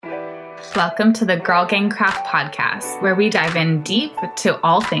Welcome to the Girl Gang Craft podcast, where we dive in deep to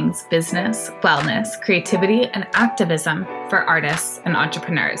all things business, wellness, creativity, and activism for artists and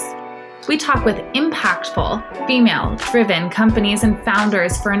entrepreneurs. We talk with impactful, female-driven companies and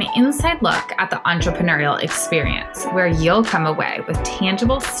founders for an inside look at the entrepreneurial experience, where you'll come away with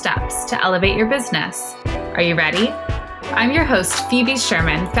tangible steps to elevate your business. Are you ready? I'm your host, Phoebe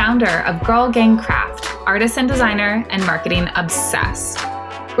Sherman, founder of Girl Gang Craft, artist and designer, and marketing obsessed.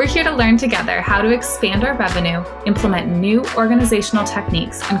 We're here to learn together how to expand our revenue, implement new organizational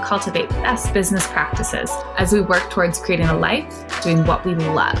techniques, and cultivate best business practices as we work towards creating a life doing what we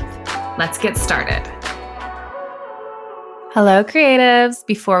love. Let's get started. Hello, creatives.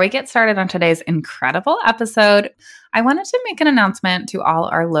 Before we get started on today's incredible episode, I wanted to make an announcement to all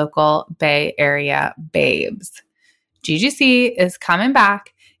our local Bay Area babes. GGC is coming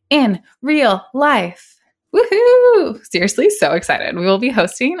back in real life. Woohoo! Seriously, so excited. We will be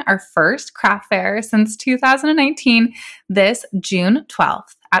hosting our first craft fair since 2019 this June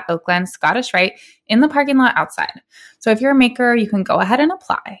 12th at Oakland Scottish Rite in the parking lot outside. So if you're a maker, you can go ahead and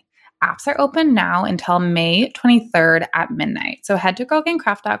apply. Apps are open now until May 23rd at midnight. So head to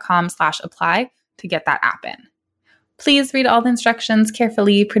girlgangcraft.com/apply to get that app in. Please read all the instructions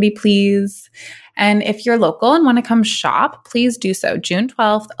carefully, pretty please. And if you're local and want to come shop, please do so. June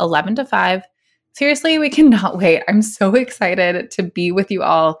 12th, 11 to 5. Seriously, we cannot wait. I'm so excited to be with you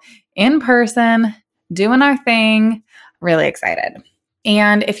all in person, doing our thing. Really excited.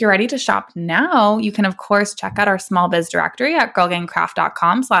 And if you're ready to shop now, you can, of course, check out our small biz directory at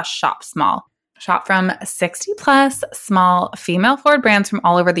girlgangcraft.com/shop-small. Shop from 60 plus small female-forward brands from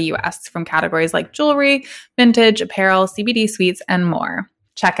all over the U.S., from categories like jewelry, vintage, apparel, CBD sweets, and more.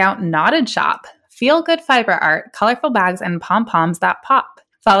 Check out Knotted Shop, feel-good fiber art, colorful bags, and pom-poms that pop.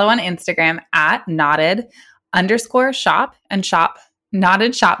 Follow on Instagram at knotted_shop and shop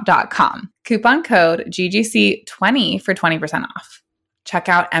knottedshop.com. Coupon code GGC20 for 20% off. Check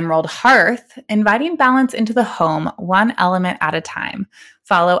out Emerald Hearth, inviting balance into the home, one element at a time.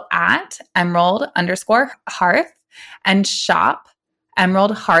 Follow at Emerald_Hearth and shop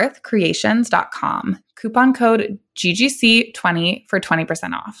emeraldhearthcreations.com. Coupon code GGC20 for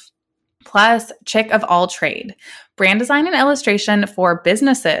 20% off. Plus, Chick of All Trade, brand design and illustration for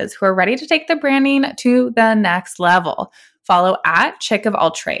businesses who are ready to take their branding to the next level. Follow at Chick of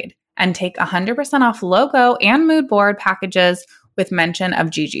All Trade and take 100% off logo and mood board packages with mention of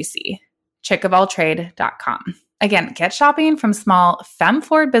GGC. chickofalltrade.com. Again, get shopping from small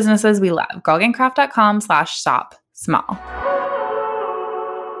femme-forward businesses we love. girlgangcraft.com/shop-small.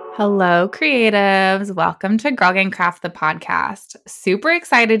 Hello, creatives. Welcome to Girl Gang Craft, the podcast. Super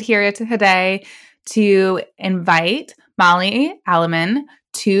excited here today to invite Molly Alliman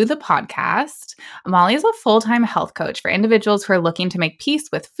to the podcast. Molly is a full-time health coach for individuals who are looking to make peace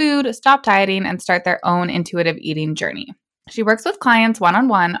with food, stop dieting, and start their own intuitive eating journey. She works with clients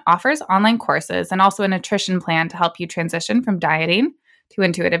one-on-one, offers online courses, and also a nutrition plan to help you transition from dieting to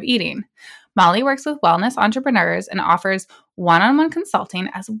intuitive eating. Molly works with wellness entrepreneurs and offers one-on-one consulting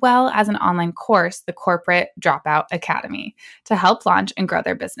as well as an online course, the Corporate Dropout Academy, to help launch and grow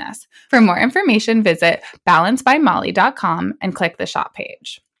their business. For more information, visit balancebymolly.com and click the shop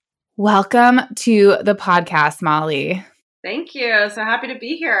page. Welcome to the podcast, Molly. Thank you. So happy to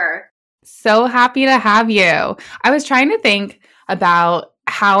be here. So happy to have you. I was trying to think about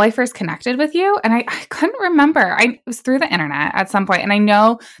how I first connected with you, and I couldn't remember. It was through the internet at some point, and I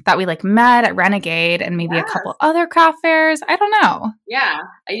know that we met at Renegade and maybe a couple other craft fairs. I don't know. Yeah,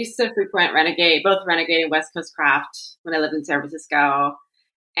 I used to frequent Renegade, both Renegade and West Coast Craft when I lived in San Francisco.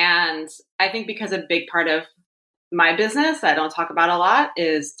 And I think because a big part of my business that I don't talk about a lot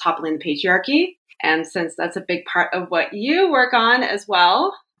is toppling the patriarchy. And since that's a big part of what you work on as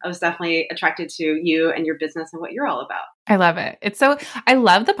well, I was definitely attracted to you and your business and what you're all about. I love it. I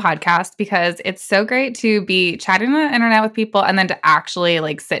love the podcast because it's so great to be chatting on the internet with people and then to actually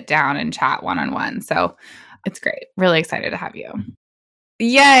sit down and chat one-on-one. So it's great. Really excited to have you.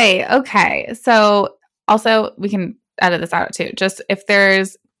 Yay. Okay. So also we can edit this out too.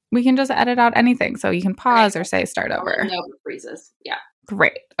 We can just edit out anything. So you can pause or say start over. No freezes. Yeah.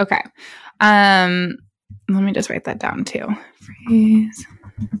 Great. Okay. Let me just write that down too. Freeze.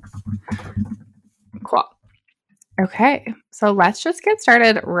 Cool. Okay, so let's just get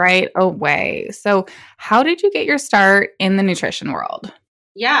started right away. So how did you get your start in the nutrition world?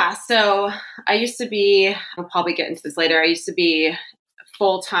 Yeah, so I used to be, I'll probably get into this later, I used to be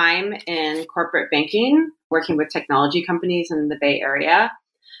full-time in corporate banking, working with technology companies in the Bay Area.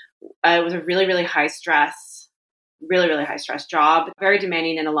 It was a really, really high stress job, very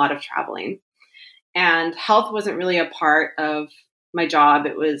demanding and a lot of traveling. And health wasn't really a part of my job.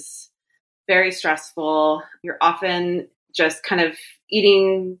 It was very stressful. You're often just kind of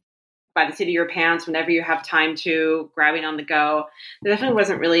eating by the seat of your pants whenever you have time to, grabbing on the go. There definitely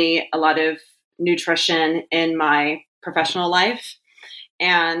wasn't really a lot of nutrition in my professional life.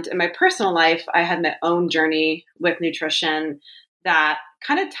 And in my personal life, I had my own journey with nutrition that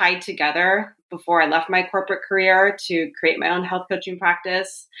kind of tied together before I left my corporate career to create my own health coaching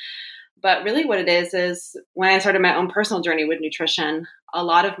practice. But really what it is when I started my own personal journey with nutrition, a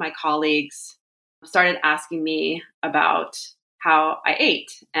lot of my colleagues started asking me about how I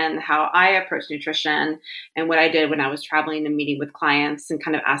ate and how I approached nutrition and what I did when I was traveling and meeting with clients and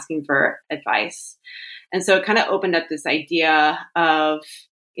kind of asking for advice. And so it kind of opened up this idea of,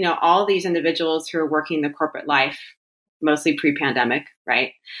 all these individuals who are working the corporate life, mostly pre-pandemic,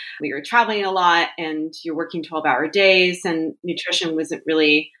 right? We were traveling a lot and you're working 12-hour days and nutrition wasn't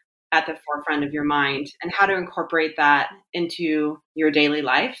really at the forefront of your mind, and how to incorporate that into your daily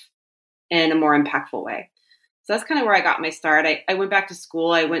life in a more impactful way. So that's kind of where I got my start. I went back to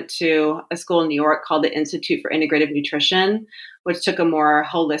school. I went to a school in New York called the Institute for Integrative Nutrition, which took a more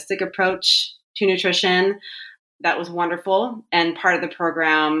holistic approach to nutrition. That was wonderful. And part of the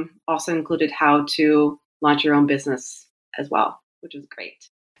program also included how to launch your own business as well, which was great.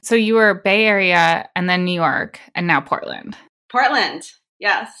 So you were Bay Area and then New York and now Portland. Portland.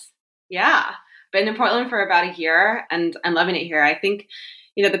 Yes. Yeah. Been in Portland for about a year and I'm loving it here. I think,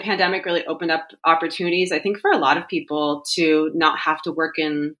 the pandemic really opened up opportunities, I think, for a lot of people to not have to work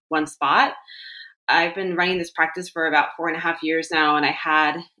in one spot. I've been running this practice for about 4.5 years now, and I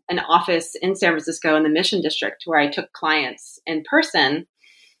had an office in San Francisco in the Mission District where I took clients in person.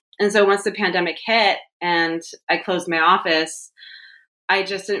 And so once the pandemic hit and I closed my office, I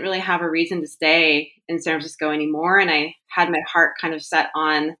just didn't really have a reason to stay in San Francisco anymore. And I had my heart kind of set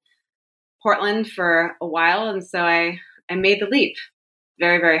on Portland for a while. And so I made the leap.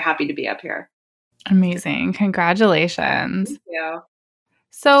 Very, very happy to be up here. Amazing. Congratulations. Thank you.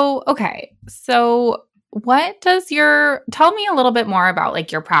 So, okay. So tell me a little bit more about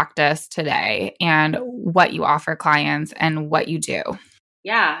like your practice today and what you offer clients and what you do.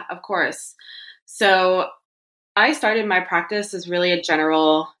 Yeah, of course. So I started my practice as really a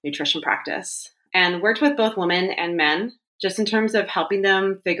general nutrition practice and worked with both women and men just in terms of helping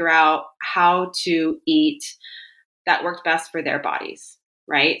them figure out how to eat that worked best for their bodies.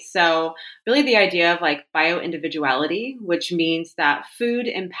 Right. So really the idea of like bio-individuality, which means that food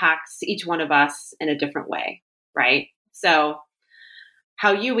impacts each one of us in a different way. Right. So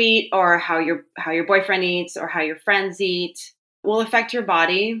how you eat or how your boyfriend eats or how your friends eat will affect your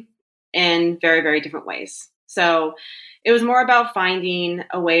body in very, very different ways. So it was more about finding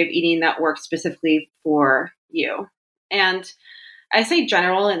a way of eating that works specifically for you. And I say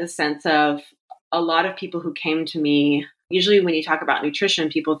general in the sense of a lot of people who came to me, usually when you talk about nutrition,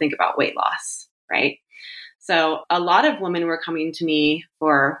 people think about weight loss, right? So a lot of women were coming to me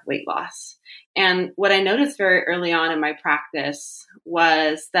for weight loss. And what I noticed very early on in my practice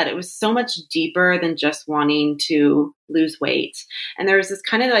was that it was so much deeper than just wanting to lose weight. And there was this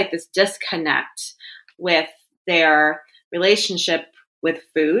kind of like this disconnect with their relationship with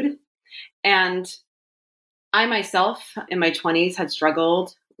food. And I myself in my 20s had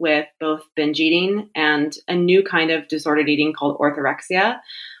struggled with both binge eating and a new kind of disordered eating called orthorexia,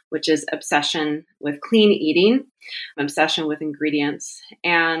 which is obsession with clean eating, obsession with ingredients.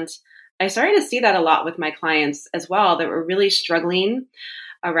 And I started to see that a lot with my clients as well, that were really struggling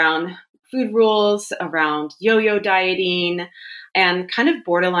around food rules, around yo-yo dieting, and kind of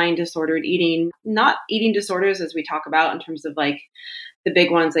borderline disordered eating, not eating disorders as we talk about in terms of like the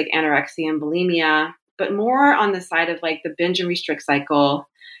big ones like anorexia and bulimia, but more on the side of like the binge and restrict cycle,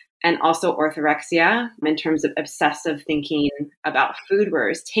 and also orthorexia in terms of obsessive thinking about food, where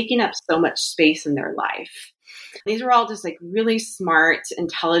it's taking up so much space in their life. These were all just like really smart,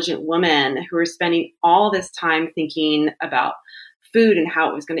 intelligent women who were spending all this time thinking about food and how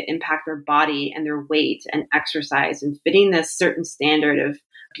it was going to impact their body and their weight and exercise and fitting this certain standard of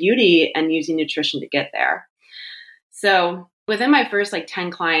beauty and using nutrition to get there. So within my first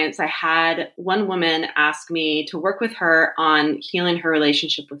 10 clients, I had one woman ask me to work with her on healing her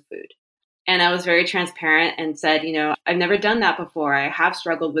relationship with food. And I was very transparent and said, I've never done that before. I have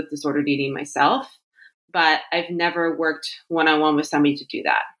struggled with disordered eating myself, but I've never worked one-on-one with somebody to do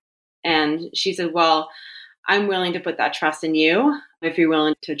that. And she said, well, I'm willing to put that trust in you if you're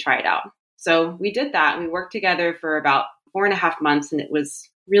willing to try it out. So we did that. We worked together for about 4.5 months, and it was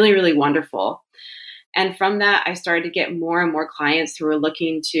really, really wonderful. And from that, I started to get more and more clients who were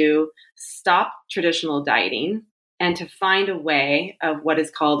looking to stop traditional dieting and to find a way of what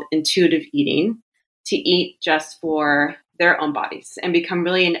is called intuitive eating, to eat just for their own bodies and become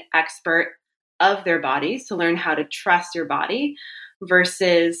really an expert of their bodies to learn how to trust your body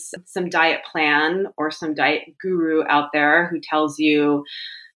versus some diet plan or some diet guru out there who tells you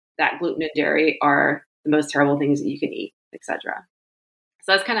that gluten and dairy are the most terrible things that you can eat, etc.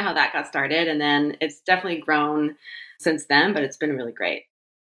 So that's kind of how that got started. And then it's definitely grown since then, but it's been really great.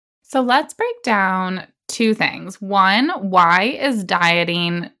 So let's break down two things. One, why is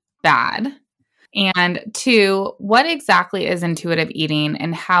dieting bad? And two, what exactly is intuitive eating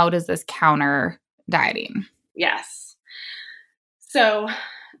and how does this counter dieting? Yes. So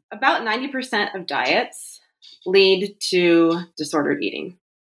about 90% of diets lead to disordered eating.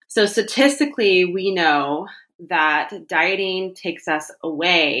 So statistically, we know that dieting takes us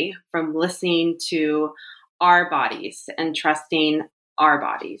away from listening to our bodies and trusting our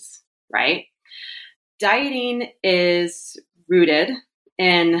bodies, right? Dieting is rooted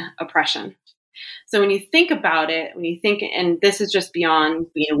in oppression. So when you think about it, and this is just beyond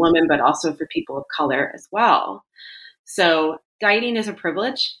being a woman, but also for people of color as well. So dieting is a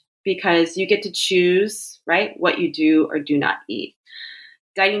privilege because you get to choose, right, what you do or do not eat.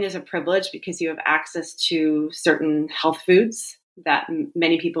 Dieting is a privilege because you have access to certain health foods that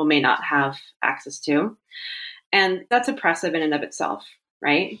many people may not have access to. And that's oppressive in and of itself,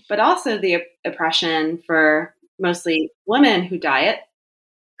 right? But also the oppression for mostly women who diet,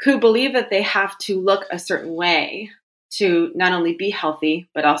 who believe that they have to look a certain way to not only be healthy,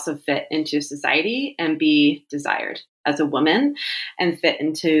 but also fit into society and be desired as a woman and fit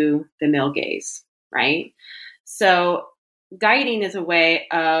into the male gaze, right? So dieting is a way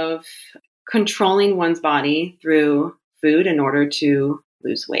of controlling one's body through food in order to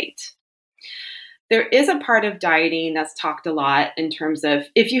lose weight. There is a part of dieting that's talked a lot in terms of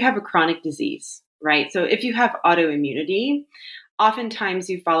if you have a chronic disease, right? So if you have autoimmunity, oftentimes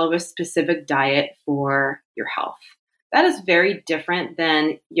you follow a specific diet for your health. That is very different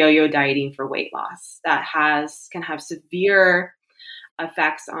than yo-yo dieting for weight loss. That can have severe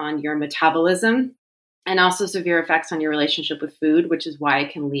effects on your metabolism and also severe effects on your relationship with food, which is why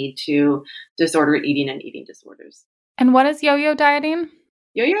it can lead to disordered eating and eating disorders. And what is yo-yo dieting?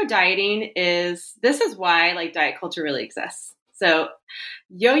 Yo-yo dieting this is why like diet culture really exists. So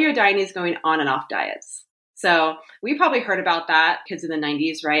yo-yo dieting is going on and off diets. So we probably heard about that, kids in the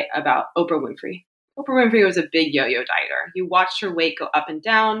 90s, right? About Oprah Winfrey. Oprah Winfrey was a big yo-yo dieter. You watched her weight go up and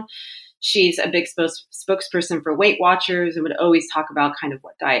down. She's a big spokesperson for Weight Watchers and would always talk about kind of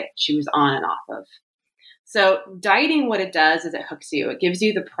what diet she was on and off of. So dieting, what it does is it hooks you. It gives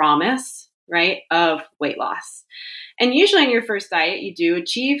you the promise, right, of weight loss. And usually in your first diet, you do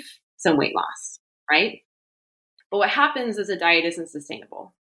achieve some weight loss, right? But what happens is a diet isn't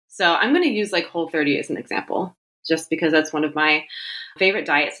sustainable. So I'm going to use like Whole30 as an example, just because that's one of my favorite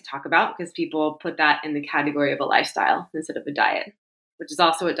diets to talk about because people put that in the category of a lifestyle instead of a diet, which is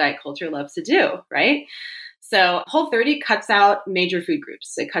also what diet culture loves to do, right? So Whole30 cuts out major food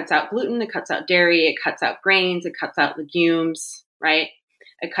groups. It cuts out gluten, it cuts out dairy, it cuts out grains, it cuts out legumes, right?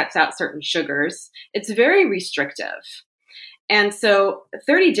 It cuts out certain sugars. It's very restrictive. And so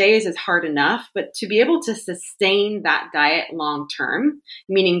 30 days is hard enough, but to be able to sustain that diet long term,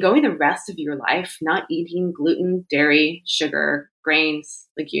 meaning going the rest of your life not eating gluten, dairy, sugar, grains,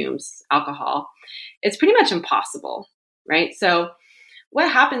 legumes, alcohol, it's pretty much impossible, right? So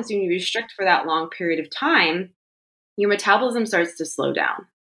what happens when you restrict for that long period of time, your metabolism starts to slow down,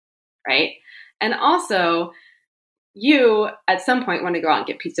 right? And also, you at some point want to go out and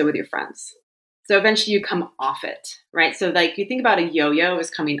get pizza with your friends. So eventually you come off it, right? So like you think about a yo-yo as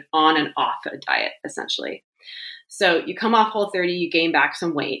coming on and off a diet, essentially. So you come off Whole30, you gain back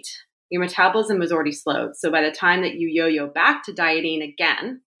some weight. Your metabolism is already slowed. So by the time that you yo-yo back to dieting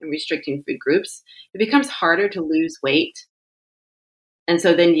again and restricting food groups, it becomes harder to lose weight. And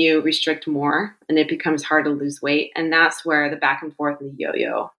so then you restrict more and it becomes hard to lose weight. And that's where the back and forth and the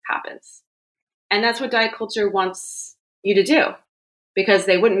yo-yo happens. And that's what diet culture wants you to do because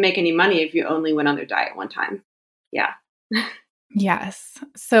they wouldn't make any money if you only went on their diet one time. Yeah. Yes.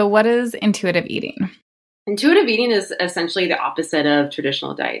 So what is intuitive eating? Intuitive eating is essentially the opposite of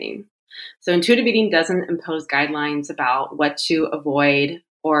traditional dieting. So intuitive eating doesn't impose guidelines about what to avoid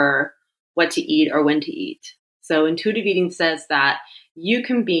or what to eat or when to eat. So intuitive eating says that you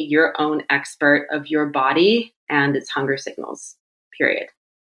can be your own expert of your body and its hunger signals, period.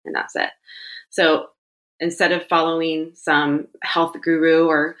 And that's it. So instead of following some health guru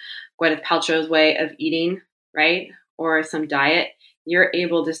or Gwyneth Paltrow's way of eating, right, or some diet, you're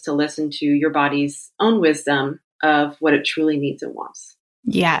able just to listen to your body's own wisdom of what it truly needs and wants.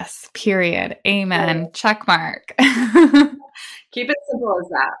 Yes, period. Amen. Check mark. Keep it simple as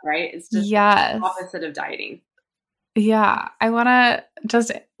that, right? It's just the opposite of dieting. Yeah, I want to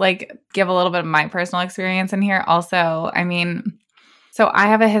just like give a little bit of my personal experience in here also. I mean, so I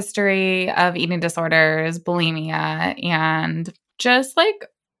have a history of eating disorders, bulimia, and just like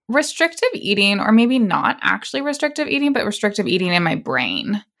restrictive eating, or maybe not actually restrictive eating, but restrictive eating in my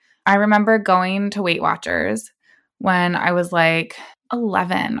brain. I remember going to Weight Watchers when I was like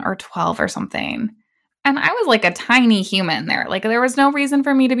 11 or 12 or something. And I was like a tiny human there. Like there was no reason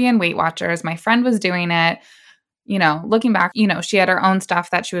for me to be in Weight Watchers. My friend was doing it. Looking back, she had her own stuff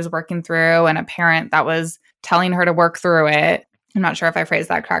that she was working through and a parent that was telling her to work through it. I'm not sure if I phrased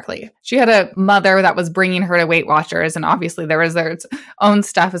that correctly. She had a mother that was bringing her to Weight Watchers, and obviously there was their own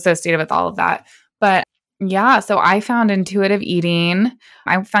stuff associated with all of that. But yeah, so I found intuitive eating.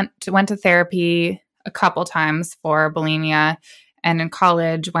 I went to therapy a couple times for bulimia, and in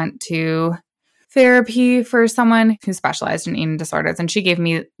college went to therapy for someone who specialized in eating disorders, and she gave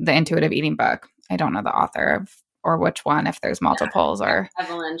me the intuitive eating book. I don't know the author of or which one, if there's multiples or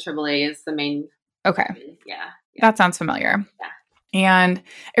Evelyn Triboulet is the main. Okay. Yeah. That sounds familiar. Yeah. And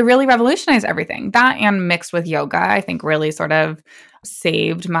it really revolutionized everything. That and mixed with yoga, I think really sort of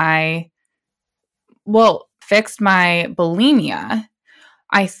fixed my bulimia,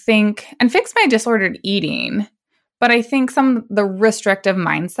 I think, and fixed my disordered eating. But I think the restrictive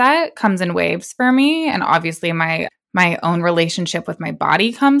mindset comes in waves for me. And obviously my own relationship with my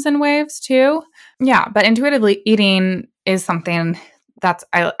body comes in waves too. Yeah, but intuitively eating is something that's,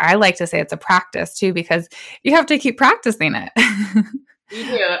 I like to say it's a practice too, because you have to keep practicing it. You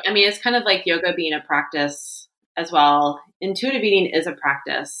do. I mean, it's kind of like yoga being a practice as well. Intuitive eating is a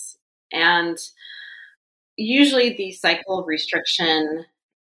practice. And usually the cycle of restriction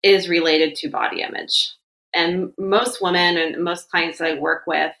is related to body image. And most women and most clients that I work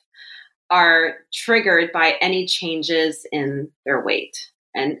with are triggered by any changes in their weight.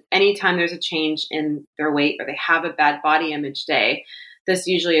 And anytime there's a change in their weight or they have a bad body image day, this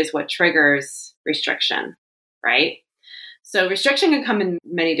usually is what triggers restriction, right? So restriction can come in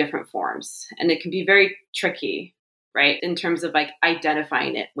many different forms, and it can be very tricky, right? In terms of like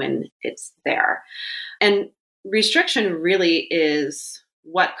identifying it when it's there. And restriction really is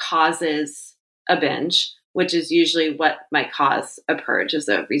what causes a binge, which is usually what might cause a purge as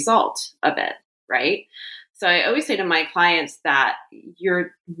a result of it, right? So I always say to my clients that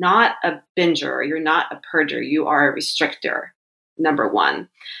you're not a binger, you're not a purger, you are a restrictor, number one.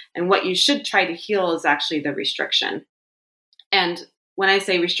 And what you should try to heal is actually the restriction. And when I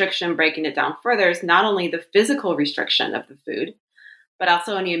say restriction, breaking it down further, is not only the physical restriction of the food, but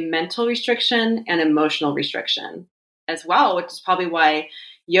also any mental restriction and emotional restriction as well, which is probably why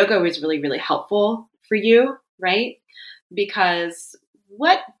yoga was really, really helpful for you, right? Because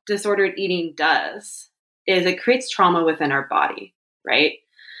what disordered eating does is it creates trauma within our body, right?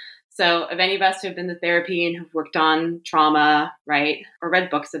 So if any of us who have been to therapy and have worked on trauma, right, or read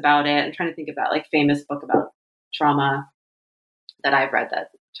books about it, I'm trying to think about like famous book about trauma that I've read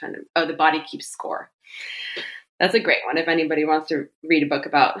The Body Keeps Score. That's a great one if anybody wants to read a book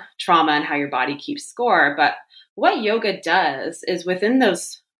about trauma and how your body keeps score. But what yoga does is within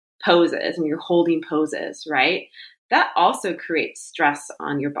those poses, and you're holding poses, right? That also creates stress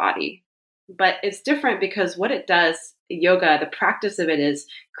on your body. But it's different because what it does, yoga, the practice of it is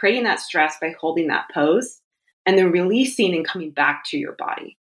creating that stress by holding that pose and then releasing and coming back to your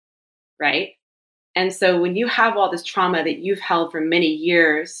body, right? And so when you have all this trauma that you've held for many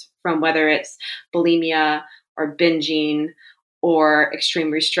years from whether it's bulimia or binging or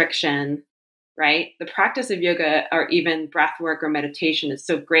extreme restriction, right? The practice of yoga or even breath work or meditation is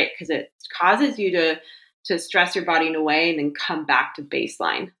so great because it causes you to stress your body in a way and then come back to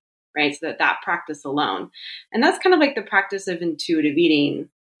baseline, right? So that practice alone. And that's kind of like the practice of intuitive eating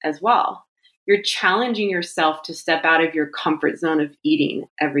as well. You're challenging yourself to step out of your comfort zone of eating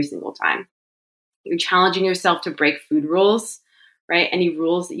every single time. You're challenging yourself to break food rules, right? Any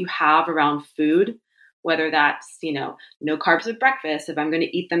rules that you have around food, whether that's, no carbs at breakfast if I'm going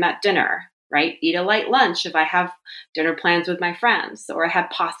to eat them at dinner, right? Eat a light lunch if I have dinner plans with my friends, or I had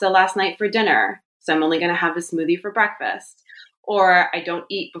pasta last night for dinner, so I'm only going to have a smoothie for breakfast. Or I don't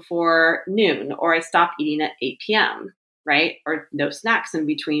eat before noon, or I stop eating at 8 p.m., right? Or no snacks in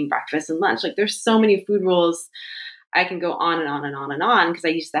between breakfast and lunch. Like there's so many food rules. I can go on and on and on and on because I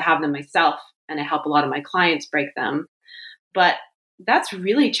used to have them myself and I help a lot of my clients break them. But that's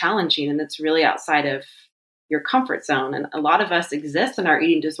really challenging and it's really outside of your comfort zone. And a lot of us exist in our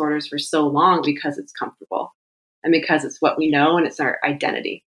eating disorders for so long because it's comfortable and because it's what we know and it's our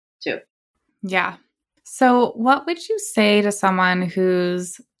identity too. Yeah. So what would you say to someone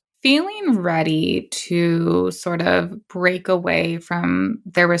who's feeling ready to sort of break away from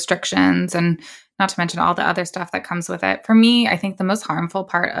their restrictions and not to mention all the other stuff that comes with it. For me, I think the most harmful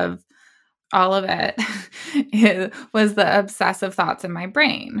part of all of it was the obsessive thoughts in my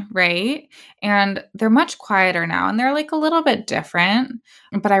brain, right? And they're much quieter now and they're like a little bit different,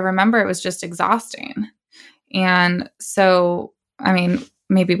 but I remember it was just exhausting. And so, I mean,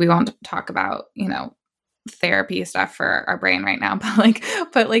 maybe we won't talk about, therapy stuff for our brain right now,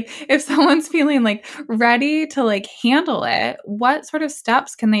 but like if someone's feeling like ready to like handle it, what sort of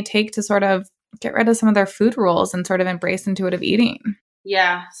steps can they take to sort of get rid of some of their food rules and sort of embrace intuitive eating?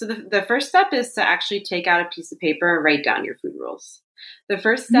 Yeah. So the first step is to actually take out a piece of paper and write down your food rules. The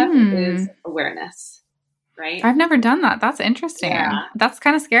first step is awareness, right? I've never done that. That's interesting. Yeah. That's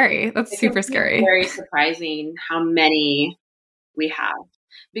kind of scary. That's It can super be scary. very surprising how many we have.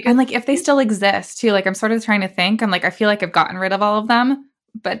 Because And like if they still exist too, like I'm sort of trying to think. I'm like, I feel like I've gotten rid of all of them,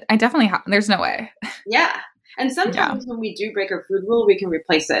 but I definitely have. There's no way. yeah. And sometimes when we do break our food rule, we can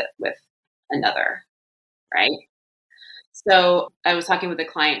replace it with another, right? So I was talking with a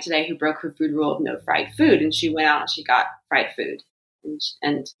client today who broke her food rule of no fried food, and she went out and she got fried food.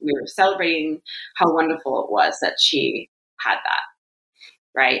 And we were celebrating how wonderful it was that she had that,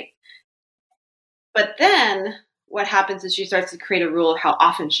 right? But then what happens is she starts to create a rule of how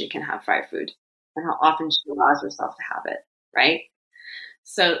often she can have fried food and how often she allows herself to have it, right?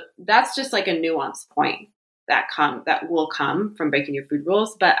 So that's just like a nuanced point that will come from breaking your food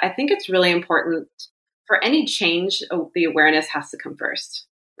rules. But I think it's really important for any change, the awareness has to come first,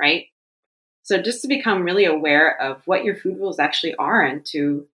 right? So just to become really aware of what your food rules actually are and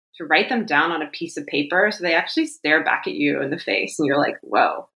to write them down on a piece of paper so they actually stare back at you in the face and you're like,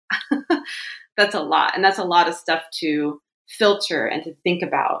 whoa, that's a lot. And that's a lot of stuff to filter and to think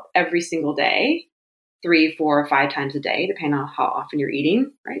about every single day, 3, 4, or 5 times a day, depending on how often you're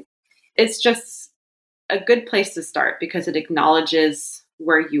eating, right? It's just a good place to start because it acknowledges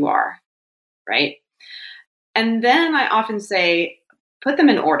where you are, right? And then I often say, put them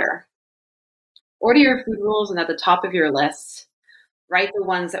in order. Order your food rules, and at the top of your list, write the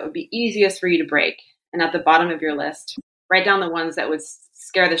ones that would be easiest for you to break. And at the bottom of your list, write down the ones that would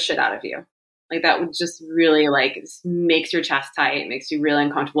scare the shit out of you. Like that would just really makes your chest tight, makes you really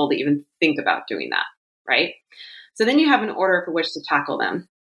uncomfortable to even think about doing that, right? So then you have an order for which to tackle them.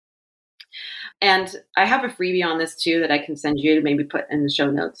 And I have a freebie on this too that I can send you to maybe put in the show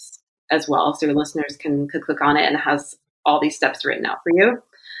notes as well. So your listeners can click on it and it has all these steps written out for you.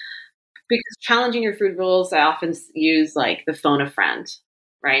 Because challenging your food rules, I often use like the phone a friend,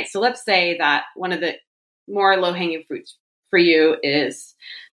 right? So let's say that one of the more low-hanging fruits for you is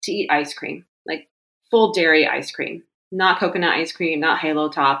to eat ice cream, like full dairy ice cream, not coconut ice cream, not Halo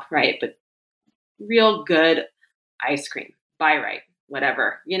Top, right? But real good ice cream, buy right,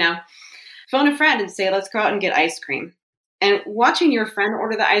 whatever, Phone a friend and say, let's go out and get ice cream. And watching your friend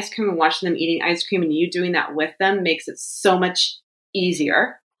order the ice cream and watching them eating ice cream and you doing that with them makes it so much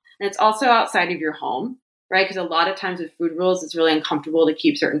easier. And it's also outside of your home, right? Because a lot of times with food rules, it's really uncomfortable to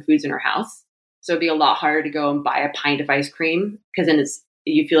keep certain foods in our house. So it'd be a lot harder to go and buy a pint of ice cream because then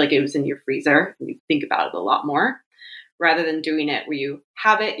you feel like it was in your freezer and you think about it a lot more rather than doing it where you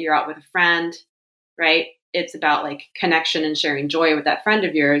have it, you're out with a friend, right? It's about like connection and sharing joy with that friend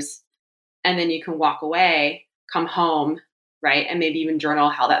of yours. And then you can walk away, come home, right? And maybe even journal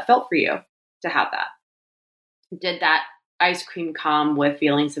how that felt for you to have that. Did that ice cream come with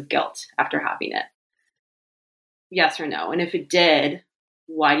feelings of guilt after having it? Yes or no? And if it did,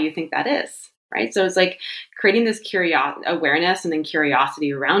 why do you think that is? Right? So it's like creating this awareness and then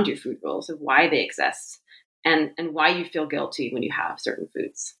curiosity around your food rules of why they exist and why you feel guilty when you have certain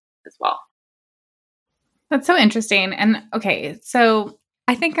foods as well. That's so interesting. And okay, so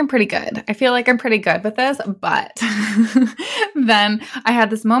I think I'm pretty good. I feel like I'm pretty good with this, but then I had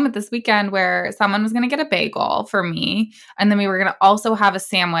this moment this weekend where someone was going to get a bagel for me, and then we were going to also have a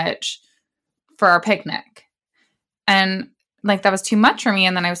sandwich for our picnic. And like that was too much for me.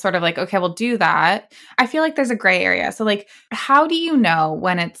 And then I was sort of like, okay, we'll do that. I feel like there's a gray area. So like, how do you know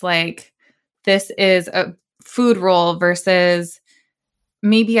when it's like, this is a food rule versus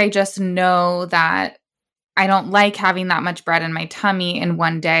maybe I just know that I don't like having that much bread in my tummy in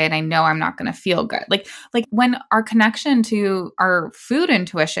one day and I know I'm not going to feel good. Like when our connection to our food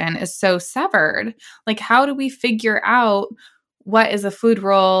intuition is so severed, like how do we figure out what is a food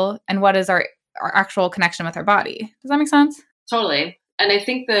rule and what is our actual connection with our body? Does that make sense? Totally. And I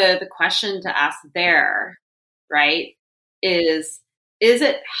think the question to ask there, right, is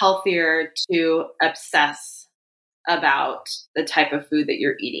it healthier to obsess about the type of food that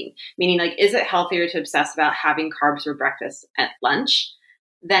you're eating? Meaning, like, is it healthier to obsess about having carbs for breakfast at lunch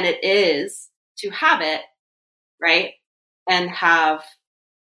than it is to have it, right? And have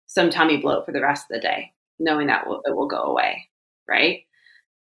some tummy bloat for the rest of the day, knowing that it will go away, right?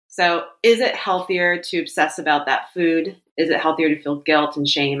 So is it healthier to obsess about that food? Is it healthier to feel guilt and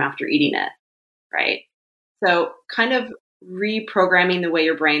shame after eating it, right? So kind of reprogramming the way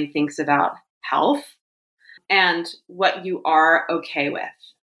your brain thinks about health and what you are okay with,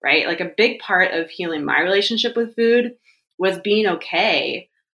 right? Like a big part of healing my relationship with food was being okay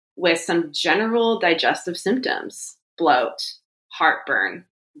with some general digestive symptoms, bloat, heartburn,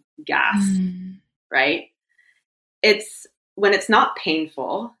 gas, right? It's when it's not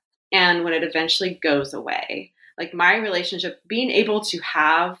painful and when it eventually goes away. Like my relationship, being able to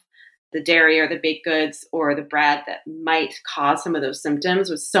have the dairy or the baked goods or the bread that might cause some of those symptoms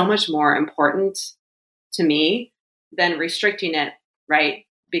was so much more important to me than restricting it, right?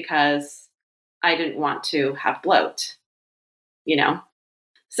 Because I didn't want to have bloat, you know?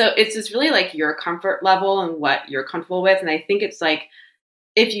 So it's just really like your comfort level and what you're comfortable with. And I think it's like,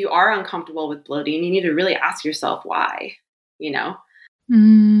 if you are uncomfortable with bloating, you need to really ask yourself why, you know?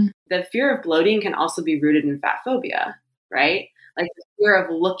 The fear of bloating can also be rooted in fat phobia, right? Like the fear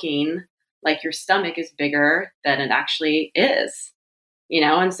of looking like your stomach is bigger than it actually is, you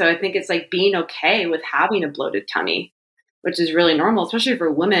know? And so I think it's like being okay with having a bloated tummy, which is really normal, especially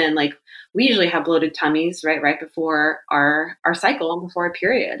for women. Like we usually have bloated tummies right before our cycle and before a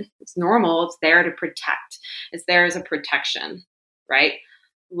period. It's normal. It's there to protect. It's there as a protection, right?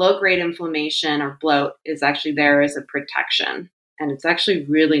 Low-grade inflammation or bloat is actually there as a protection. And it's actually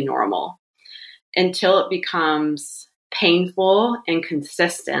really normal until it becomes painful and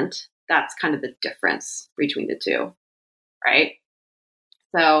consistent. That's kind of the difference between the two, right?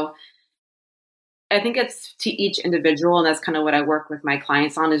 So I think it's to each individual, and that's kind of what I work with my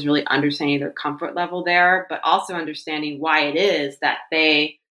clients on, is really understanding their comfort level there, but also understanding why it is that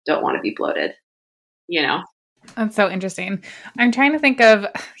they don't want to be bloated, you know? That's so interesting. I'm trying to think of,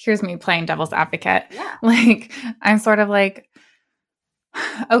 here's me playing devil's advocate. Yeah. Like, I'm sort of like,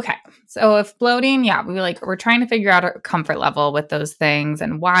 okay, so if bloating, yeah, we're trying to figure out our comfort level with those things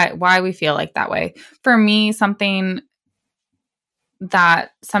and why we feel like that way. For me, something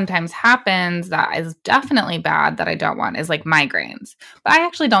that sometimes happens that is definitely bad that I don't want is like migraines. But I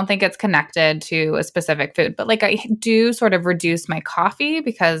actually don't think it's connected to a specific food. But like I do sort of reduce my coffee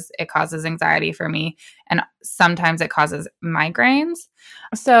because it causes anxiety for me. And sometimes it causes migraines.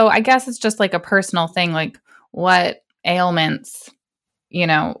 So I guess it's just like a personal thing. Like what ailments, do you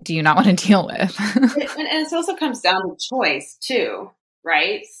not want to deal with? And it also comes down to choice too,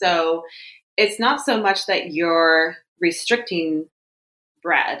 right? So it's not so much that you're restricting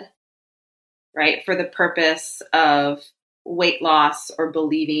bread, right, for the purpose of weight loss or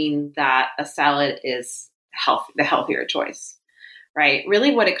believing that a salad is the healthier choice, right?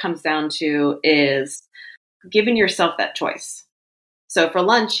 Really what it comes down to is giving yourself that choice. So for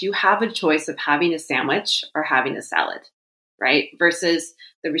lunch, you have a choice of having a sandwich or having a salad, right? Versus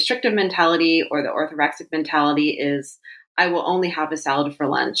the restrictive mentality or the orthorexic mentality is, I will only have a salad for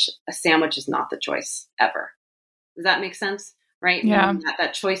lunch. A sandwich is not the choice ever. Does that make sense? Right? Yeah.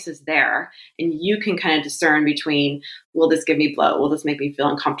 That choice is there and you can kind of discern between, will this give me bloat? Will this make me feel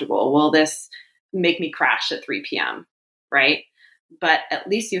uncomfortable? Will this make me crash at 3 p.m.? Right? But at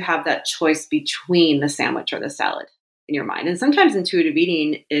least you have that choice between the sandwich or the salad in your mind. And sometimes intuitive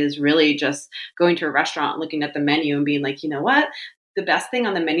eating is really just going to a restaurant, looking at the menu and being like, you know what? The best thing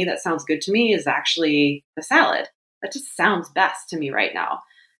on the menu that sounds good to me is actually the salad. That just sounds best to me right now.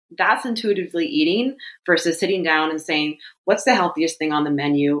 That's intuitively eating versus sitting down and saying, what's the healthiest thing on the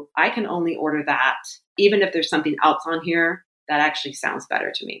menu? I can only order that, even if there's something else on here that actually sounds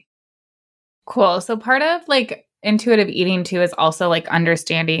better to me. Cool. So part of like intuitive eating too is also like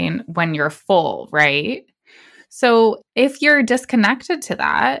understanding when you're full, right? So if you're disconnected to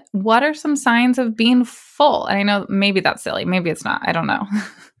that, what are some signs of being full? And I know maybe that's silly. Maybe it's not. I don't know.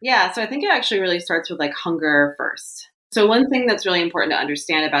 Yeah. So I think it actually really starts with like hunger first. So one thing that's really important to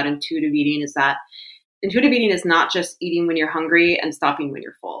understand about intuitive eating is that intuitive eating is not just eating when you're hungry and stopping when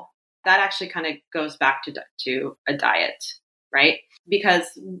you're full. That actually kind of goes back to a diet, right? Because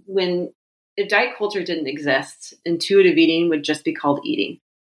if diet culture didn't exist, intuitive eating would just be called eating.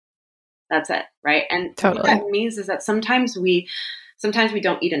 That's it, right? And Totally. What that means is that sometimes we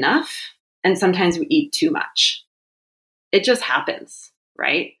don't eat enough and sometimes we eat too much. It just happens,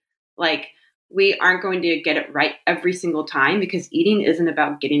 right? Like we aren't going to get it right every single time because eating isn't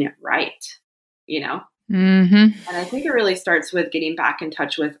about getting it right, you know? Mm-hmm. And I think it really starts with getting back in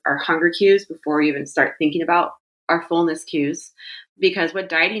touch with our hunger cues before we even start thinking about our fullness cues. Because what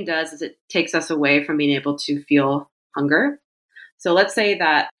dieting does is it takes us away from being able to feel hunger. So let's say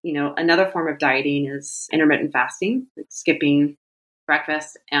that, another form of dieting is intermittent fasting, like skipping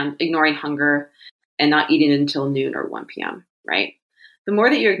breakfast and ignoring hunger and not eating until noon or 1 p.m., right? The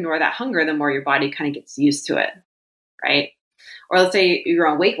more that you ignore that hunger, the more your body kind of gets used to it, right? Or let's say you're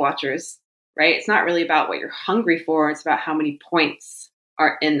on Weight Watchers, right? It's not really about what you're hungry for. It's about how many points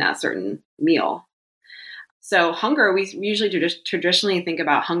are in that certain meal. So hunger, we usually traditionally think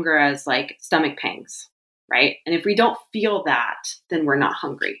about hunger as like stomach pangs, right? And if we don't feel that, then we're not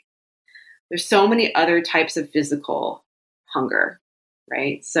hungry. There's so many other types of physical hunger,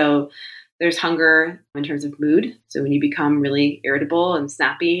 right? So there's hunger in terms of mood. So when you become really irritable and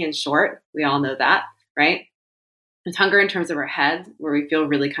snappy and short, we all know that, right? There's hunger in terms of our head, where we feel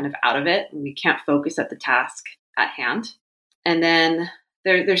really kind of out of it and we can't focus at the task at hand. And then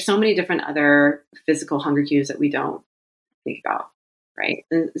there's so many different other physical hunger cues that we don't think about, right?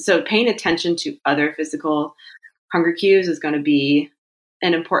 And so paying attention to other physical hunger cues is going to be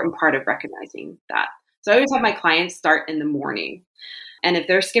an important part of recognizing that. So I always have my clients start in the morning. And if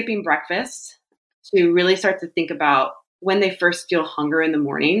they're skipping breakfast, to really start to think about when they first feel hunger in the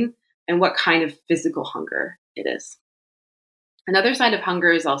morning and what kind of physical hunger it is. Another sign of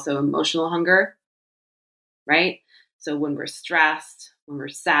hunger is also emotional hunger, right? So when we're stressed, when we're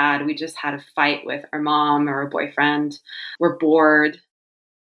sad, we just had a fight with our mom or our boyfriend, we're bored.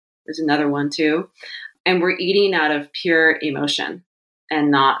 There's another one too. And we're eating out of pure emotion and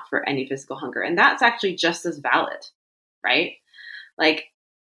not for any physical hunger. And that's actually just as valid, right? Like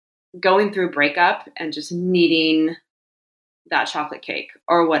going through a breakup and just needing that chocolate cake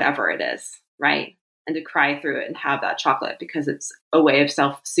or whatever it is, right? And to cry through it and have that chocolate because it's a way of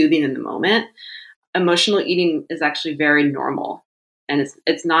self-soothing in the moment. Emotional eating is actually very normal, and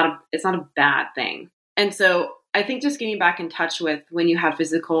it's not a bad thing. And so I think just getting back in touch with when you have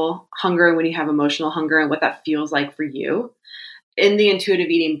physical hunger and when you have emotional hunger and what that feels like for you. In the intuitive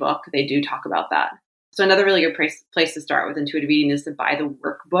eating book, they do talk about that. So another really good place to start with intuitive eating is to buy the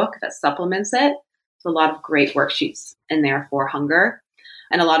workbook that supplements it. So a lot of great worksheets in there for hunger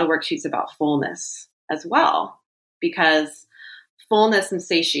and a lot of worksheets about fullness as well, because fullness and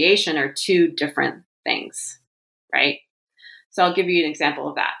satiation are two different things, right? So I'll give you an example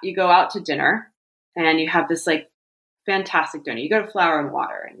of that. You go out to dinner and you have this like fantastic dinner. You go to Flour and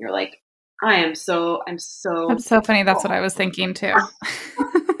Water and you're like, I'm so. That's so funny. That's what I was thinking too.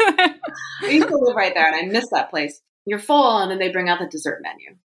 I used to live right there and I miss that place. You're full and then they bring out the dessert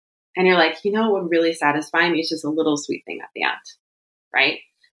menu. And you're like, what would really satisfy me is just a little sweet thing at the end, right?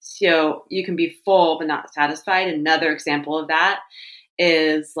 So you can be full but not satisfied. Another example of that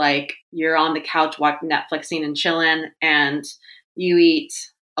is like you're on the couch watching Netflixing and chilling and you eat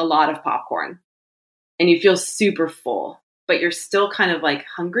a lot of popcorn and you feel super full, but you're still kind of like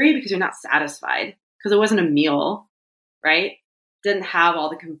hungry because you're not satisfied because it wasn't a meal, right? Didn't have all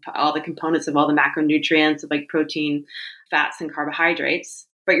the components of all the macronutrients of like protein, fats, and carbohydrates,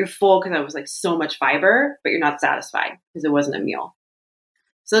 but you're full because it was like so much fiber, but you're not satisfied because it wasn't a meal.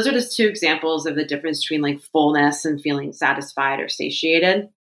 So those are just two examples of the difference between like fullness and feeling satisfied or satiated.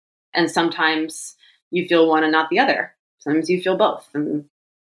 And sometimes you feel one and not the other. Sometimes you feel both, and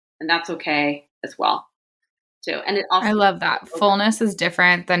that's okay as well, too. And it also, I love that. Fullness is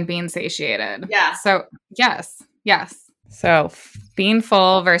different than being satiated. Yeah. So yes. So being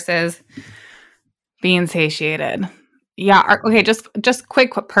full versus being satiated. Yeah. Okay. Just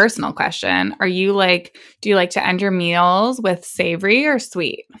quick personal question. Do you like to end your meals with savory or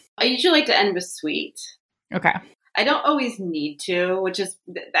sweet? I usually like to end with sweet. Okay. I don't always need to,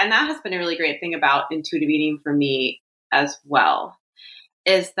 and that has been a really great thing about intuitive eating for me as well,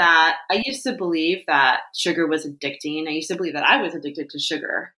 is that I used to believe that sugar was addicting. I used to believe that I was addicted to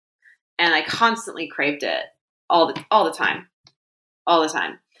sugar and I constantly craved it all the time.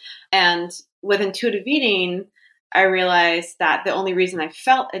 And with intuitive eating, I realized that the only reason I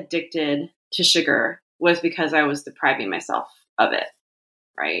felt addicted to sugar was because I was depriving myself of it,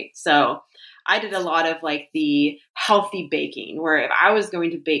 right? So I did a lot of like the healthy baking, where if I was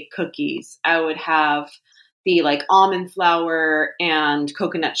going to bake cookies, I would have the like almond flour and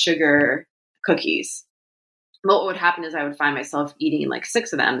coconut sugar cookies. What would happen is I would find myself eating like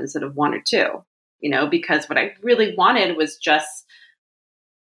 6 of them instead of 1 or 2, because what I really wanted was just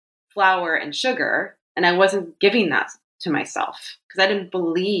flour and sugar. And I wasn't giving that to myself because I didn't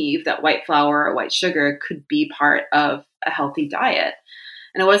believe that white flour or white sugar could be part of a healthy diet.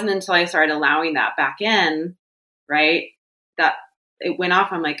 And it wasn't until I started allowing that back in, right, that it went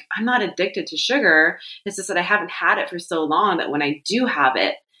off. I'm like, I'm not addicted to sugar. It's just that I haven't had it for so long that when I do have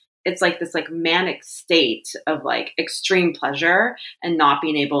it, it's like this like manic state of like extreme pleasure and not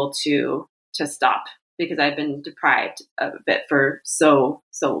being able to stop because I've been deprived of it for so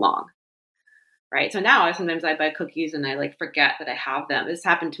long. Right. So now sometimes I buy cookies and I like forget that I have them. This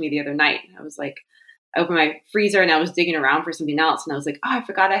happened to me the other night. I was like, I opened my freezer and I was digging around for something else. And I was like, oh, I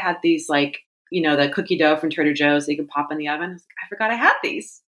forgot I had these, like, the cookie dough from Trader Joe's that you can pop in the oven. I was like, I forgot I had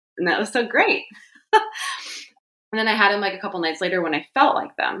these. And that was so great. And then I had them like a couple nights later when I felt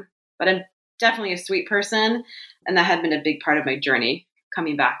like them. But I'm definitely a sweet person. And that had been a big part of my journey,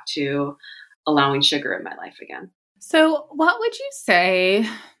 coming back to allowing sugar in my life again. So what would you say?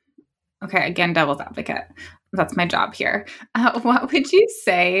 Okay, again, devil's advocate. That's my job here. What would you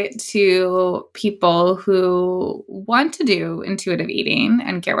say to people who want to do intuitive eating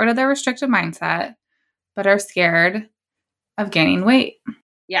and get rid of their restrictive mindset, but are scared of gaining weight?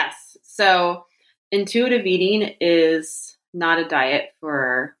 Yes. So intuitive eating is not a diet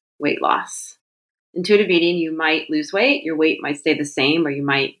for weight loss. Intuitive eating, you might lose weight, your weight might stay the same, or you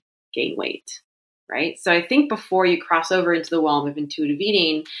might gain weight, right? So I think before you cross over into the realm of intuitive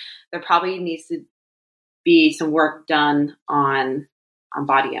eating, there probably needs to be some work done on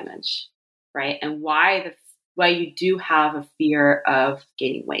body image, right? And why you do have a fear of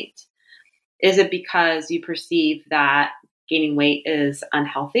gaining weight. Is it because you perceive that gaining weight is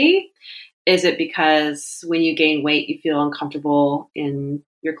unhealthy? Is it because when you gain weight, you feel uncomfortable in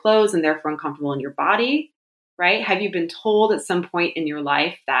your clothes and therefore uncomfortable in your body, right? Have you been told at some point in your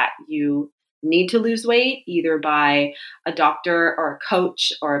life that you need to lose weight, either by a doctor or a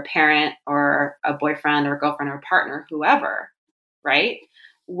coach or a parent or a boyfriend or a girlfriend or a partner, whoever, right?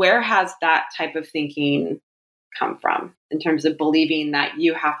 Where has that type of thinking come from in terms of believing that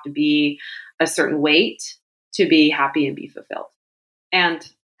you have to be a certain weight to be happy and be fulfilled and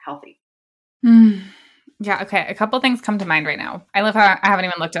healthy? Yeah. Okay. A couple things come to mind right now. I love how I haven't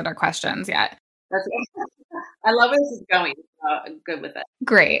even looked at our questions yet. I love where this is going. Good with it.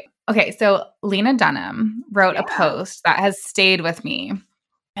 Great. Okay. So Lena Dunham wrote a post that has stayed with me.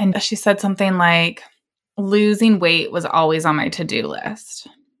 And she said something like, losing weight was always on my to-do list.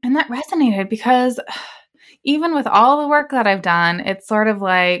 And that resonated because even with all the work that I've done, it's sort of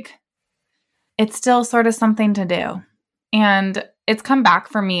like, it's still sort of something to do. And it's come back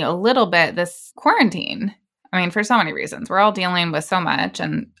for me a little bit this quarantine. I mean, for so many reasons. We're all dealing with so much.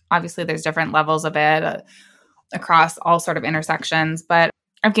 And obviously there's different levels of it across all sort of intersections. But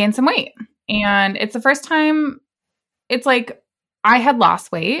I've gained some weight. And it's the first time, it's like I had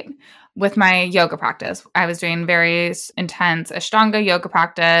lost weight with my yoga practice. I was doing very intense Ashtanga yoga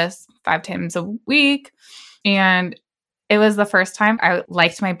practice 5 times a week. And it was the first time I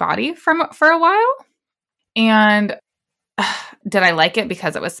liked my body for a while. And did I like it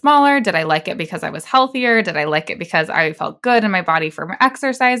because it was smaller? Did I like it because I was healthier? Did I like it because I felt good in my body from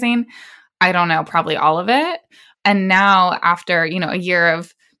exercising? I don't know, probably all of it. And now after, a year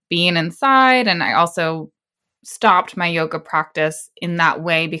of being inside, and I also stopped my yoga practice in that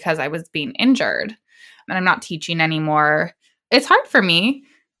way because I was being injured and I'm not teaching anymore. It's hard for me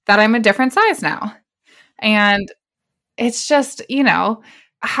that I'm a different size now. And it's just,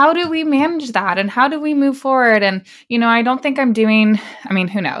 how do we manage that and how do we move forward? And, I don't think I'm doing,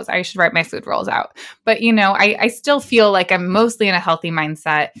 who knows? I should write my food rules out. But, I still feel like I'm mostly in a healthy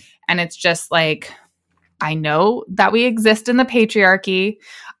mindset. And it's just like, I know that we exist in the patriarchy.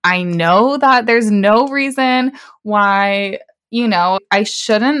 I know that there's no reason why, I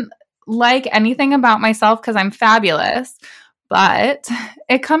shouldn't like anything about myself because I'm fabulous. But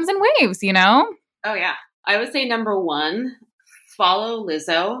it comes in waves, Oh, yeah. I would say number one, follow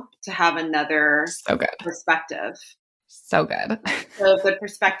Lizzo to have another perspective. So good. So the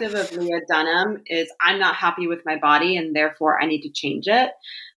perspective of Leah Dunham is I'm not happy with my body and therefore I need to change it.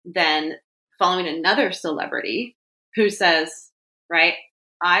 Then following another celebrity who says, right,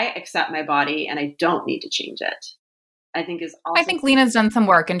 I accept my body and I don't need to change it. I think is also. I think Lena's done some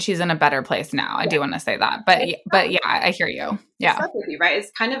work and she's in a better place now. I do want to say that, but yeah, I hear you. Yeah, stuck with you, right? It's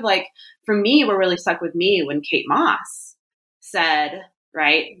kind of like for me, what really stuck with me when Kate Moss said,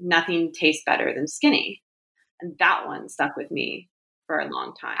 right, nothing tastes better than skinny, and that one stuck with me for a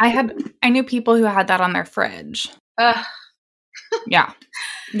long time. I knew people who had that on their fridge. Yeah.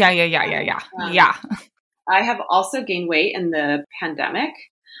 I have also gained weight in the pandemic.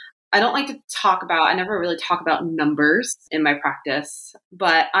 I don't like to I never really talk about numbers in my practice,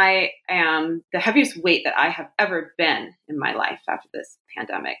 but I am the heaviest weight that I have ever been in my life after this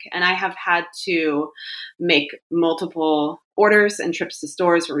pandemic. And I have had to make multiple orders and trips to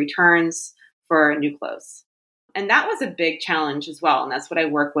stores for returns for new clothes. And that was a big challenge as well. And that's what I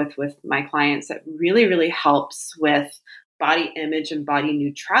work with my clients. That really, really helps with body image and body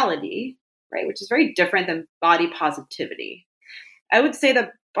neutrality, right? Which is very different than body positivity. I would say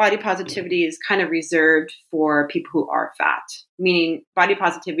the body positivity is kind of reserved for people who are fat, meaning body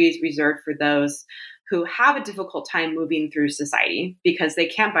positivity is reserved for those who have a difficult time moving through society because they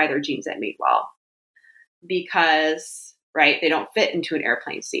can't buy their jeans at Madewell because, right, they don't fit into an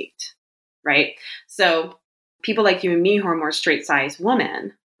airplane seat, right? So people like you and me who are more straight-sized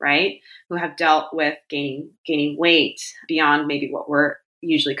women, right, who have dealt with gaining weight beyond maybe what we're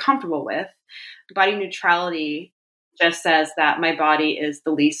usually comfortable with, body neutrality just says that my body is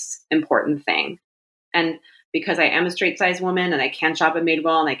the least important thing. And because I am a straight-sized woman and I can shop at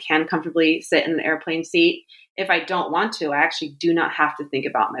Madewell and I can comfortably sit in an airplane seat, if I don't want to, I actually do not have to think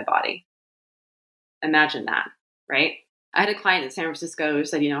about my body. Imagine that, right? I had a client in San Francisco who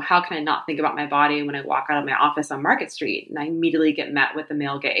said, how can I not think about my body when I walk out of my office on Market Street? And I immediately get met with the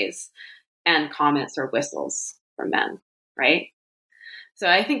male gaze and comments or whistles from men, right? So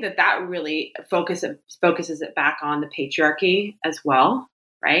I think that really focuses it back on the patriarchy as well,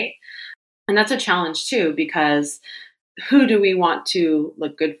 right? And that's a challenge too, because who do we want to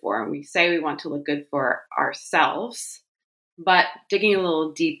look good for? And we say we want to look good for ourselves, but digging a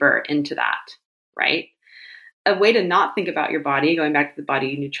little deeper into that, right? A way to not think about your body, going back to the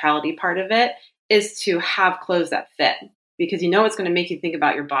body neutrality part of it, is to have clothes that fit. Because what's going to make you think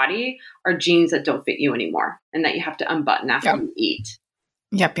about your body are jeans that don't fit you anymore and that you have to unbutton after you eat.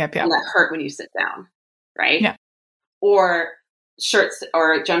 Yep. And that hurt when you sit down, right? Yeah. Or shirts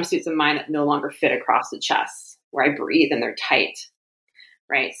or jumpsuits of mine that no longer fit across the chest where I breathe and they're tight,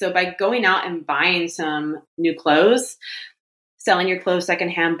 right? So by going out and buying some new clothes, selling your clothes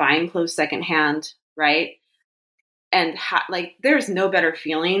secondhand, buying clothes secondhand, right? And there's no better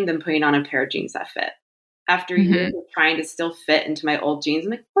feeling than putting on a pair of jeans that fit. After years of trying to still fit into my old jeans,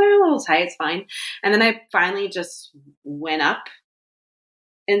 I'm like, well, they're a little tight, it's fine. And then I finally just went up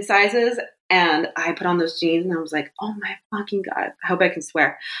in sizes and I put on those jeans and I was like, oh my fucking God. I hope I can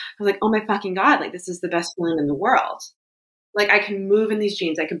swear. I was like, oh my fucking God, this is the best feeling in the world. I can move in these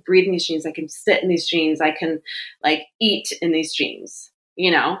jeans. I can breathe in these jeans. I can sit in these jeans. I can eat in these jeans,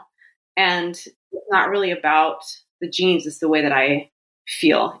 and it's not really about the jeans. It's the way that I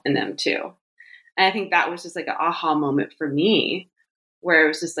feel in them too. And I think that was just an aha moment for me where it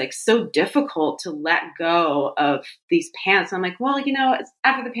was just so difficult to let go of these pants. I'm like, well, it's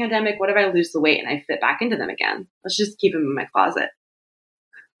after the pandemic, what if I lose the weight and I fit back into them again? Let's just keep them in my closet.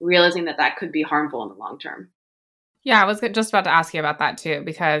 Realizing that could be harmful in the long term. Yeah, I was just about to ask you about that too,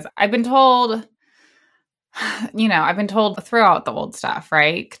 because I've been told, throw out the old stuff,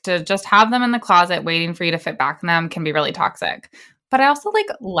 right? To just have them in the closet waiting for you to fit back in them can be really toxic. But I also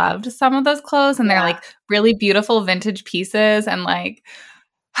loved some of those clothes and they're really beautiful vintage pieces. And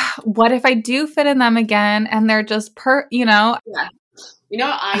what if I do fit in them again and they're just Yeah.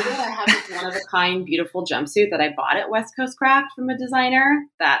 I have this one-of-a-kind beautiful jumpsuit that I bought at West Coast Craft from a designer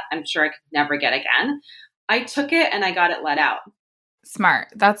that I'm sure I could never get again. I took it and I got it let out. Smart.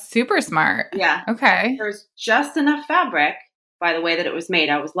 That's super smart. Yeah. Okay. There's just enough fabric, by the way that it was made.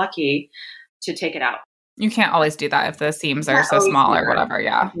 I was lucky to take it out. You can't always do that if the seams are so small or whatever.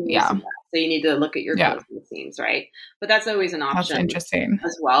 Yeah. Yeah. So you need to look at your clothes and the seams, right? But that's always an option. That's interesting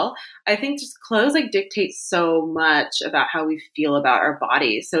as well. I think just clothes dictate so much about how we feel about our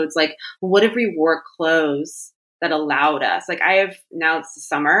bodies. So it's what if we wore clothes that allowed us? Now it's the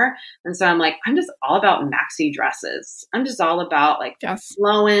summer. And so I'm just all about maxi dresses. I'm just all about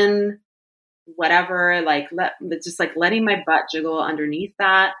flowing, whatever, letting my butt jiggle underneath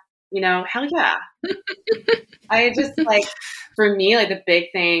that. Hell yeah. I just for me, the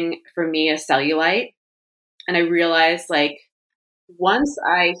big thing for me is cellulite. And I realized once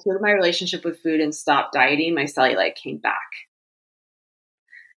I healed my relationship with food and stopped dieting, my cellulite came back.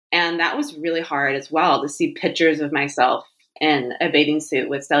 And that was really hard as well to see pictures of myself in a bathing suit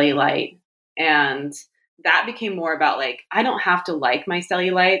with cellulite. And that became more about I don't have to like my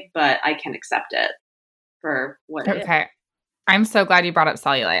cellulite, but I can accept it for what it is. Okay. I'm so glad you brought up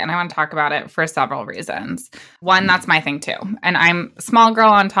cellulite, and I want to talk about it for several reasons. One, that's my thing too. And I'm a small girl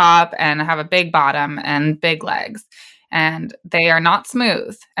on top and I have a big bottom and big legs. And they are not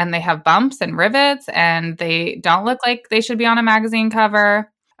smooth. And they have bumps and rivets and they don't look like they should be on a magazine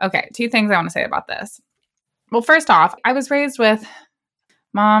cover. Okay, two things I want to say about this. Well, first off, I was raised with,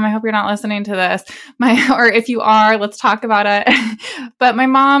 Mom, I hope you're not listening to this. Or if you are, let's talk about it. But my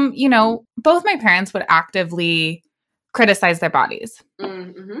mom, both my parents would actively criticize their bodies.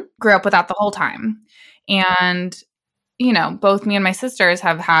 Mm-hmm. Grew up with that the whole time. And, both me and my sisters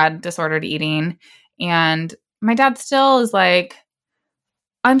have had disordered eating. And my dad still is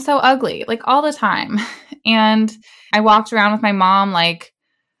I'm so ugly, all the time. And I walked around with my mom,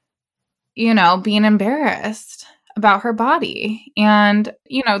 being embarrassed about her body. And,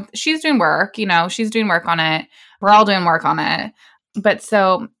 she's doing work, she's doing work on it. We're all doing work on it. But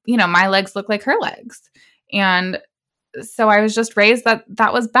so, my legs look like her legs. And so I was just raised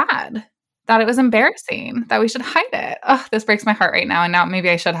that was bad, that it was embarrassing, that we should hide it. Oh, this breaks my heart right now. And now maybe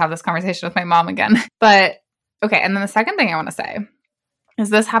I should have this conversation with my mom again. But okay. And then the second thing I want to say is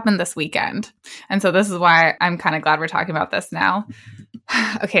this happened this weekend. And so this is why I'm kind of glad we're talking about this now.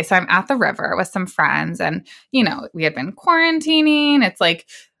 Okay. So I'm at the river with some friends and, we had been quarantining.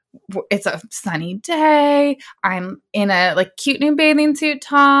 It's a sunny day. I'm in a like cute new bathing suit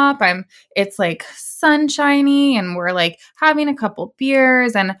top. It's like sunshiny and we're like having a couple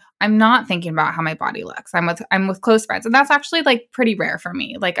beers and I'm not thinking about how my body looks. I'm with close friends. And that's actually like pretty rare for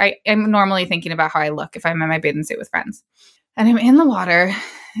me. Like I am normally thinking about how I look if I'm in my bathing suit with friends. And I'm in the water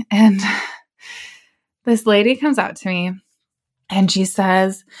and this lady comes out to me and she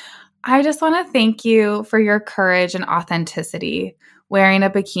says, I just want to thank you for your courage and authenticity. Wearing a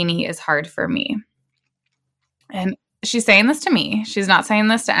bikini is hard for me. And she's saying this to me. She's not saying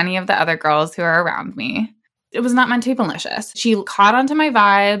this to any of the other girls who are around me. It was not meant to be malicious. She caught onto my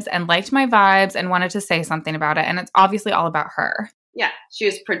vibes and liked my vibes and wanted to say something about it. And it's obviously all about her. Yeah, she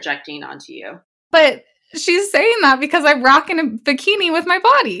was projecting onto you. But she's saying that because I'm rocking a bikini with my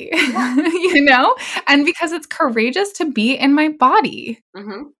body, and because it's courageous to be in my body.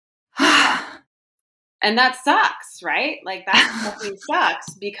 Mm-hmm. And that sucks, right? Like that fucking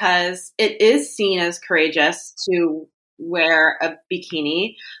sucks because it is seen as courageous to wear a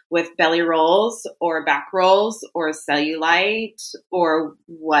bikini with belly rolls or back rolls or cellulite or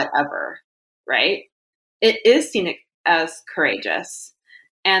whatever, right? It is seen as courageous.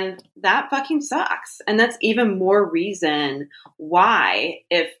 And that fucking sucks. And that's even more reason why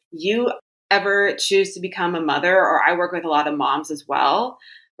if you ever choose to become a mother, or I work with a lot of moms as well,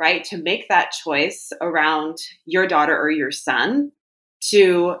 right? To make that choice around your daughter or your son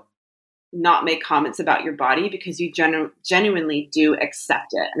to not make comments about your body because you genuinely do accept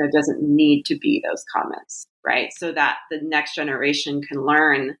it and it doesn't need to be those comments, right? So that the next generation can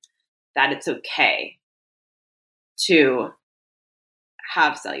learn that it's okay to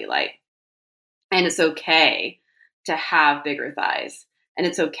have cellulite and it's okay to have bigger thighs and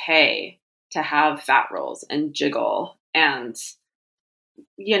it's okay to have fat rolls and jiggle and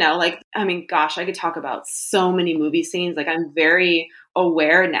gosh, I could talk about so many movie scenes. Like I'm very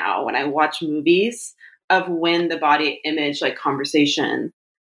aware now when I watch movies of when the body image like conversation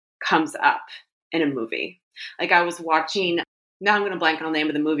comes up in a movie. Like I was watching, now I'm going to blank on the name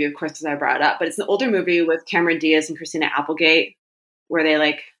of the movie, of course, as I brought it up, but it's an older movie with Cameron Diaz and Christina Applegate where they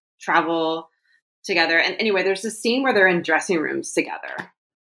like travel together. And anyway, there's this scene where they're in dressing rooms together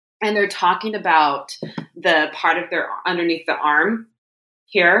and they're talking about the part of their underneath the arm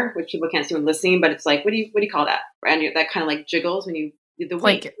here, which people can't see when listening, but it's like, what do you call that? And that kind of like jiggles when you the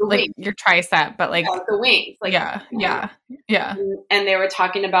wing, like your tricep, but like the wings, like yeah. And they were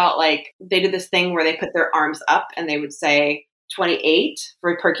talking about like they did this thing where they put their arms up and they would say 28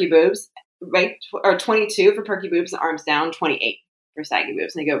 for perky boobs, right? Or 22 for perky boobs and arms down, 28 for saggy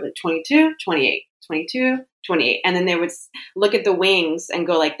boobs, and they go like 22, 28, 22, 28, and then they would look at the wings and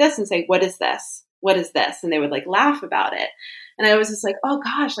go like this and say, "What is this? What is this?" And they would like laugh about it. And I was just like, oh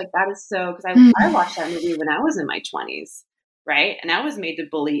gosh, like that is so, because I watched that movie when I was in my 20s, right? And I was made to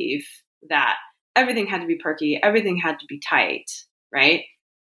believe that everything had to be perky, everything had to be tight, right?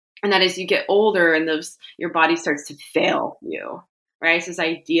 And that as you get older and your body starts to fail you, right? It's this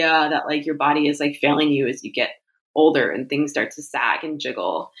idea that like your body is like failing you as you get older and things start to sag and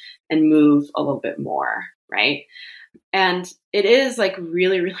jiggle and move a little bit more, right? And it is like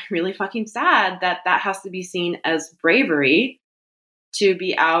really, really, really fucking sad that has to be seen as bravery to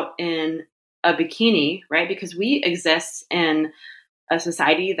be out in a bikini, right? Because we exist in a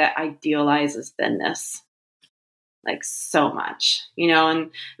society that idealizes thinness like so much,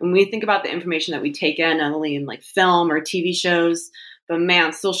 and when we think about the information that we take in, not only in like film or TV shows, but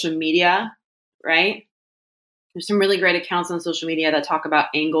man, social media, right? There's some really great accounts on social media that talk about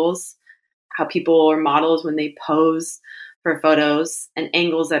angles, how people or models, when they pose for photos and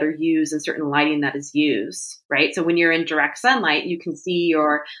angles that are used and certain lighting that is used, right? So when you're in direct sunlight, you can see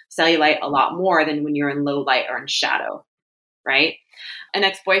your cellulite a lot more than when you're in low light or in shadow, right? An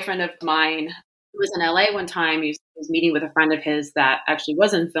ex-boyfriend of mine was in LA one time. He was meeting with a friend of his that actually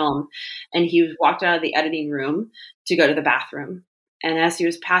was in film, and he walked out of the editing room to go to the bathroom. And as he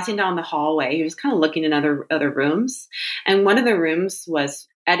was passing down the hallway, he was kind of looking in other rooms. And one of the rooms was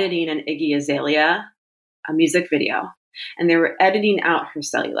editing an Iggy Azalea, a music video. And they were editing out her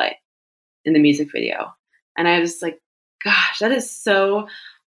cellulite in the music video. And I was like, gosh, that is so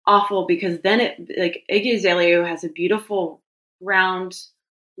awful because then Iggy Azalea has a beautiful, round,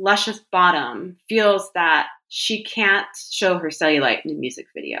 luscious bottom, feels that she can't show her cellulite in a music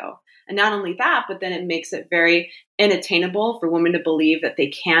video. And not only that, but then it makes it very unattainable for women to believe that they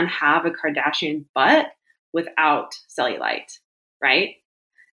can have a Kardashian butt without cellulite, right?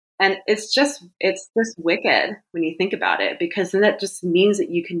 And it's just wicked when you think about it, because then that just means that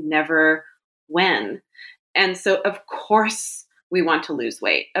you can never win. And so, of course, we want to lose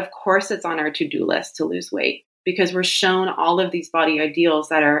weight. Of course, it's on our to-do list to lose weight, because we're shown all of these body ideals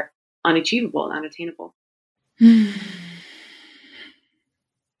that are unachievable and unattainable.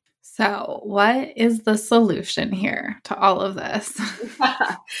 So, what is the solution here to all of this?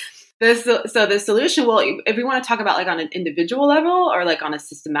 So the solution, well, if we want to talk about like on an individual level or like on a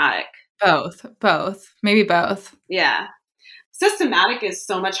systematic. Both, maybe both. Yeah. Systematic is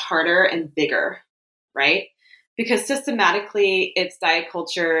so much harder and bigger, right? Because systematically it's diet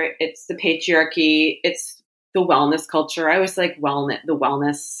culture, it's the patriarchy, it's the wellness culture. I always like the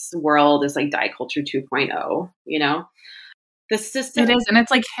wellness world is like diet culture 2.0, you know? The system. It is, and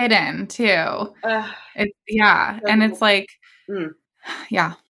it's like hidden too. And it's like,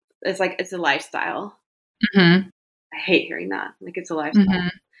 yeah. It's like, it's a lifestyle. Mm-hmm. I hate hearing that. Like, it's a lifestyle. Mm-hmm.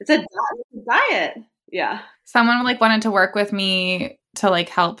 It's a diet. Yeah. Someone like wanted to work with me to like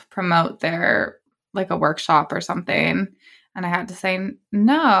help promote their like a workshop or something. And I had to say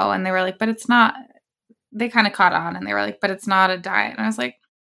no. And they were like, but it's not, they kind of caught on and they were like, but it's not a diet. And I was like,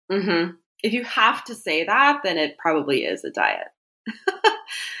 if you have to say that, then it probably is a diet.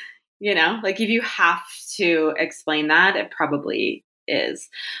 You know, like if you have to explain that, it probably is.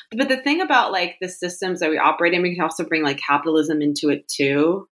 But the thing about like the systems that we operate in, we can also bring like capitalism into it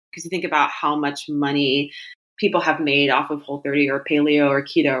too. Because you think about how much money people have made off of Whole30 or paleo or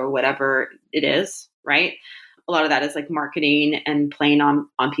keto or whatever it is, right? A lot of that is like marketing and playing on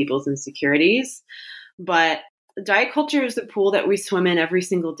people's insecurities. But diet culture is the pool that we swim in every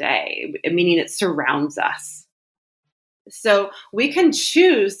single day, meaning it surrounds us. So we can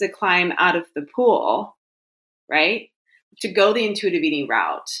choose to climb out of the pool, right? To go the intuitive eating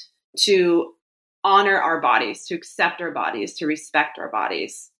route, to honor our bodies, to accept our bodies, to respect our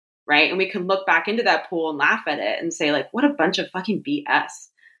bodies, right? And we can look back into that pool and laugh at it and say, like, what a bunch of fucking BS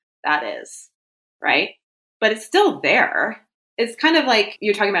that is, right? But it's still there. It's kind of like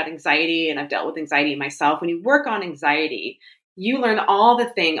you're talking about anxiety, and I've dealt with anxiety myself. When you work on anxiety, you learn all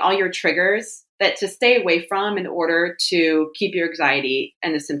your triggers that to stay away from in order to keep your anxiety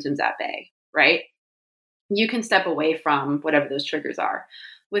and the symptoms at bay, right? You can step away from whatever those triggers are.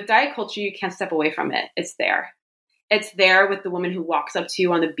 With diet culture, you can't step away from it. It's there. It's there with the woman who walks up to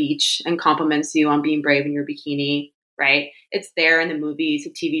you on the beach and compliments you on being brave in your bikini, right? It's there in the movies,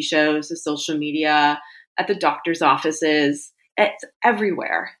 the TV shows, the social media, at the doctor's offices. It's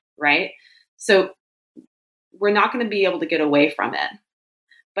everywhere, right? So we're not going to be able to get away from it.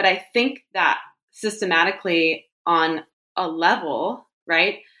 But I think that systematically on a level,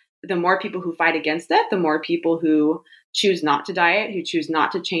 right, the more people who fight against it, the more people who choose not to diet, who choose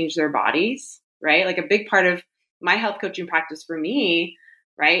not to change their bodies, right? Like a big part of my health coaching practice for me,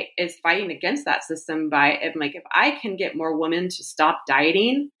 right, is fighting against that system by, if I can get more women to stop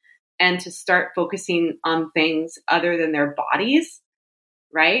dieting and to start focusing on things other than their bodies,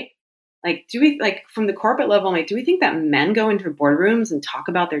 right? Like, do we, like, from the corporate level, like, do we think that men go into boardrooms and talk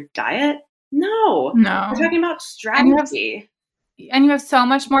about their diet? No. We're talking about strategy. And you have so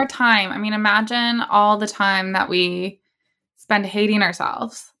much more time. I mean, imagine all the time that we spend hating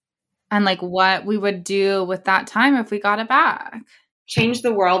ourselves and like what we would do with that time if we got it back. Change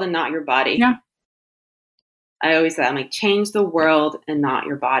the world and not your body. Yeah. I always say, I'm like, change the world and not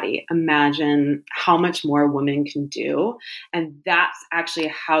your body. Imagine how much more women can do. And that's actually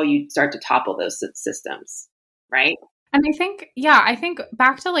how you start to topple those systems, right? And I think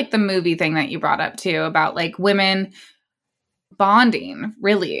back to like the movie thing that you brought up too, about like women bonding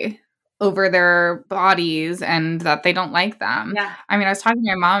really over their bodies and that they don't like them. Yeah. I mean, I was talking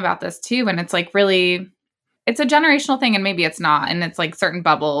to my mom about this too, and it's like really, it's a generational thing, and maybe it's not, and it's like certain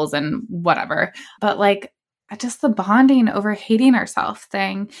bubbles and whatever, but like just the bonding over hating ourselves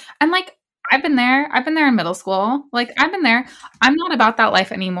thing. And like, I've been there in middle school. Like I've been there. I'm not about that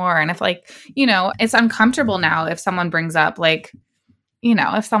life anymore. And if like, you know, it's uncomfortable now if someone brings up like, you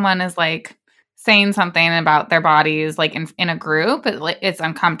know, if someone is like saying something about their bodies, like in a group, it's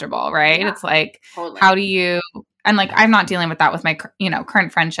uncomfortable, right? Yeah, it's like, totally. How do you, and like, I'm not dealing with that with my, you know,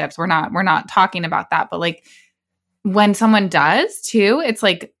 current friendships. We're not talking about that, but like when someone does too, it's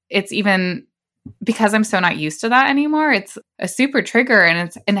like, it's even, because I'm so not used to that anymore, it's a super trigger,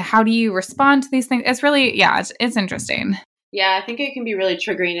 and how do you respond to these things? It's really, yeah, it's interesting. Yeah, I think it can be really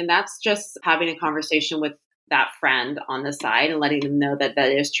triggering. And that's just having a conversation with that friend on the side and letting them know that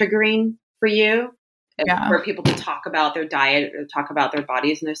that is triggering for you. Yeah, For people to talk about their diet or talk about their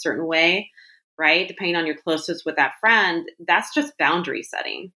bodies in a certain way, right? Depending on your closest with that friend, that's just boundary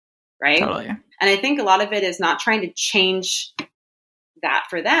setting, right? totally. And I think a lot of it is not trying to change that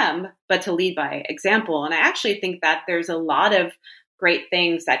for them, but to lead by example. And I actually think that there's a lot of great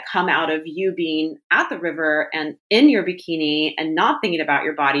things that come out of you being at the river and in your bikini and not thinking about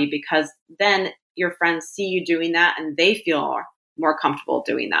your body, because then your friends see you doing that and they feel more comfortable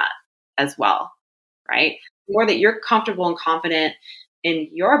doing that as well, right? The more that you're comfortable and confident in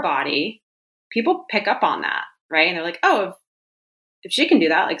your body, people pick up on that, right? And they're like, oh, if she can do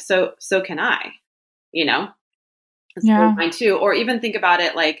that, like, so can I, you know? It's totally Yeah. fine too. Or even think about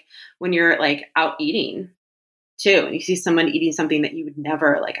it like when you're like out eating too, and you see someone eating something that you would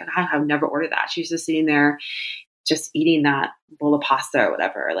never like. I've never ordered that. She's just sitting there, just eating that bowl of pasta or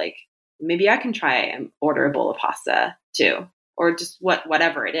whatever. Like maybe I can try and order a bowl of pasta too, or just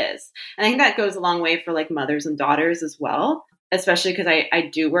whatever it is. And I think that goes a long way for like mothers and daughters as well, especially because I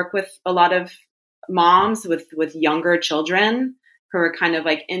do work with a lot of moms with younger children who are kind of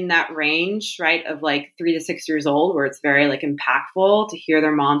like in that range, right, of like 3 to 6 years old, where it's very like impactful to hear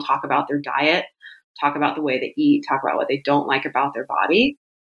their mom talk about their diet, talk about the way they eat, talk about what they don't like about their body.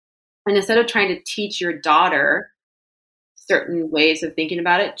 And instead of trying to teach your daughter certain ways of thinking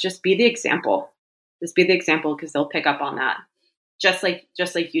about it, just be the example. Just be the example, because they'll pick up on that. Just like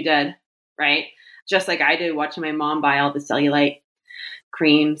you did, right? Just like I did watching my mom buy all the cellulite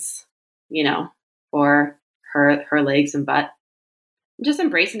creams, for her legs and butt. Just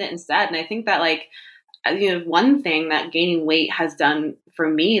embracing it instead. And I think that like, one thing that gaining weight has done for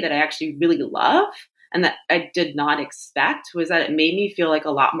me that I actually really love and that I did not expect was that it made me feel like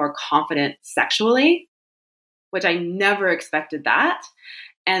a lot more confident sexually, which I never expected that.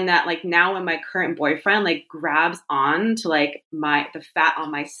 And that like now when my current boyfriend like grabs on to like the fat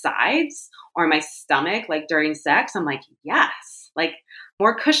on my sides or my stomach, like during sex, I'm like, yes, like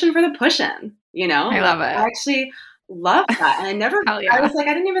more cushion for the pushing, I love it. I actually love that. And Hell yeah. I was like,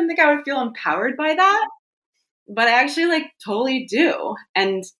 I didn't even think I would feel empowered by that, but I actually like totally do.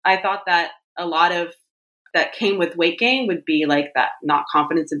 And I thought that a lot of that came with weight gain would be like that, not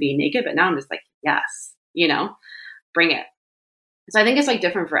confidence of being naked. But now I'm just like, yes, bring it. So I think it's like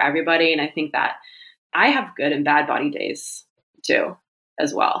different for everybody. And I think that I have good and bad body days too,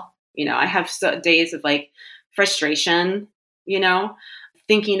 as well. I have days of like frustration,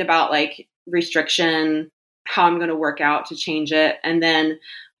 thinking about like restriction, how I'm going to work out to change it. And then,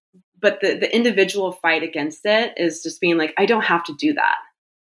 but the individual fight against it is just being like, I don't have to do that.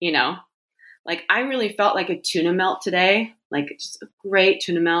 Like I really felt like a tuna melt today, like just a great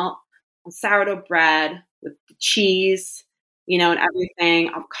tuna melt on sourdough bread with the cheese, and everything,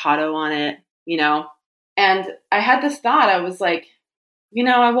 avocado on it, and I had this thought. I was like,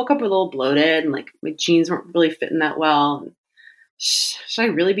 I woke up a little bloated and like my jeans weren't really fitting that well. Should I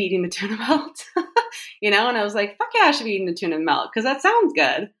really be eating the tuna melt? And I was like, fuck yeah, I should be eating the tuna melt because that sounds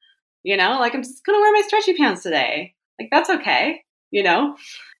good. Like I'm just going to wear my stretchy pants today. Like that's okay,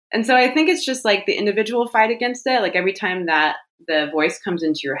 And so I think it's just like the individual fight against it. Like every time that the voice comes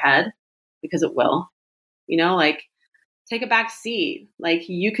into your head, because it will, like take a back seat. Like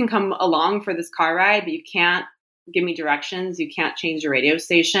you can come along for this car ride, but you can't give me directions. You can't change the radio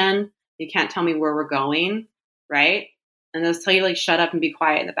station. You can't tell me where we're going. Right. And they'll tell you like, shut up and be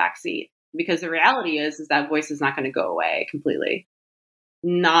quiet in the back seat, because the reality is that voice is not going to go away completely.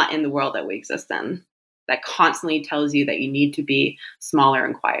 Not in the world that we exist in, that constantly tells you that you need to be smaller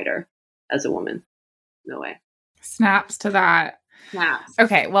and quieter as a woman. No way. Snaps to that. Snaps.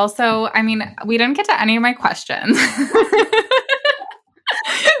 Okay. Well, so, I mean, we didn't get to any of my questions.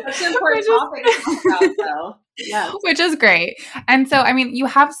 That's an important topic to talk about, though. Yes. Which is great. And so, I mean, you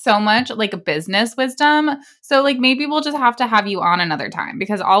have so much like business wisdom. So like maybe we'll just have to have you on another time,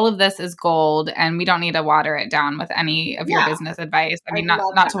 because all of this is gold and we don't need to water it down with any of your business advice. I mean,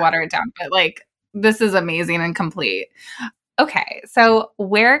 not to water it down, but like this is amazing and complete. Okay. So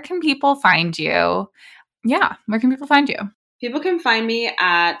where can people find you? Yeah. Where can people find you? People can find me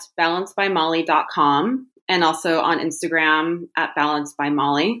at balancebyMolly.com and also on Instagram at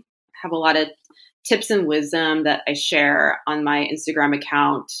balancebyMolly. I have a lot of tips and wisdom that I share on my Instagram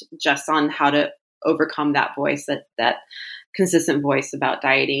account just on how to overcome that voice, that consistent voice about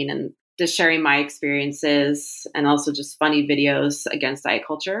dieting, and just sharing my experiences and also just funny videos against diet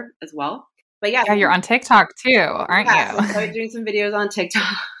culture as well. But yeah, you're on TikTok too, aren't you? I started doing some videos on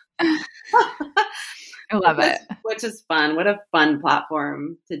TikTok. I love it. Which is fun. What a fun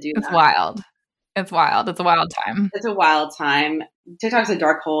platform to do. It's wild. It's wild. It's a wild time. It's a wild time. TikTok's a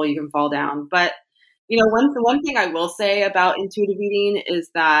dark hole you can fall down. But, one thing I will say about intuitive eating is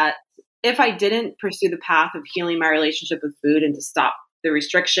that if I didn't pursue the path of healing my relationship with food and to stop the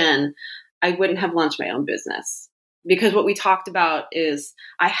restriction, I wouldn't have launched my own business. Because what we talked about is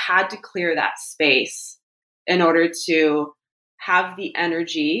I had to clear that space in order to have the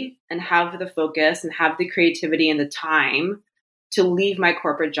energy and have the focus and have the creativity and the time to leave my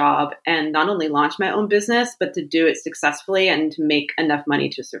corporate job and not only launch my own business, but to do it successfully and to make enough money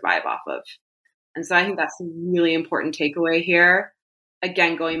to survive off of. And so I think that's a really important takeaway here.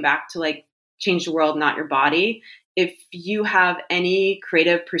 Again, going back to change the world, not your body. If you have any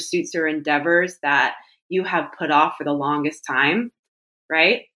creative pursuits or endeavors that you have put off for the longest time,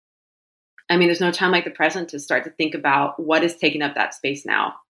 right? I mean, there's no time like the present to start to think about what is taking up that space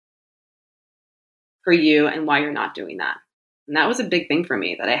now for you and why you're not doing that. And that was a big thing for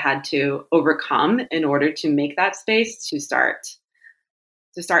me that I had to overcome in order to make that space to start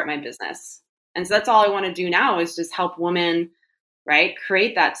my business. And so that's all I want to do now is just help women, right,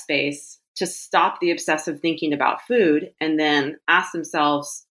 create that space to stop the obsessive thinking about food and then ask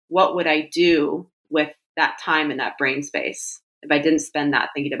themselves, what would I do with that time in that brain space if I didn't spend that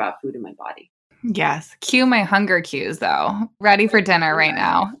thinking about food in my body? Yes. Cue my hunger cues, though. Ready for dinner right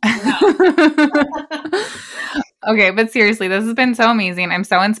now. Okay, but seriously, this has been so amazing. I'm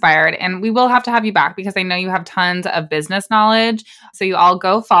so inspired. And we will have to have you back because I know you have tons of business knowledge. So you all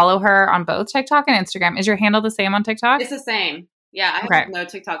go follow her on both TikTok and Instagram. Is your handle the same on TikTok? It's the same. Yeah, I have no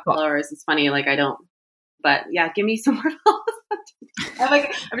TikTok followers. It's funny, I don't. But yeah, give me some more followers. Every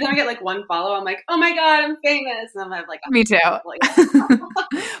time I get one follow, I'm like, oh my God, I'm famous. And I'm like, me too.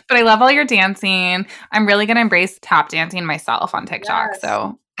 But I love all your dancing. I'm really going to embrace tap dancing myself on TikTok. Yes.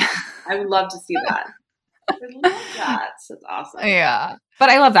 So I would love to see that. I love that. That's awesome. Yeah. But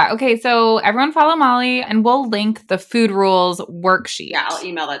I love that. Okay. So everyone follow Molly and we'll link the food rules worksheet. Yeah. I'll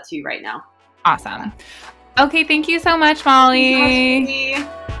email that to you right now. Awesome. Okay. Thank you so much, Molly.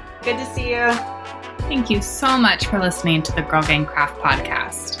 Good to see you. Thank you so much for listening to the Girl Gang Craft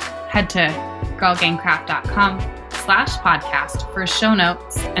podcast. Head to girlgangcraft.com/podcast for show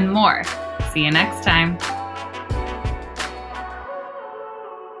notes and more. See you next time.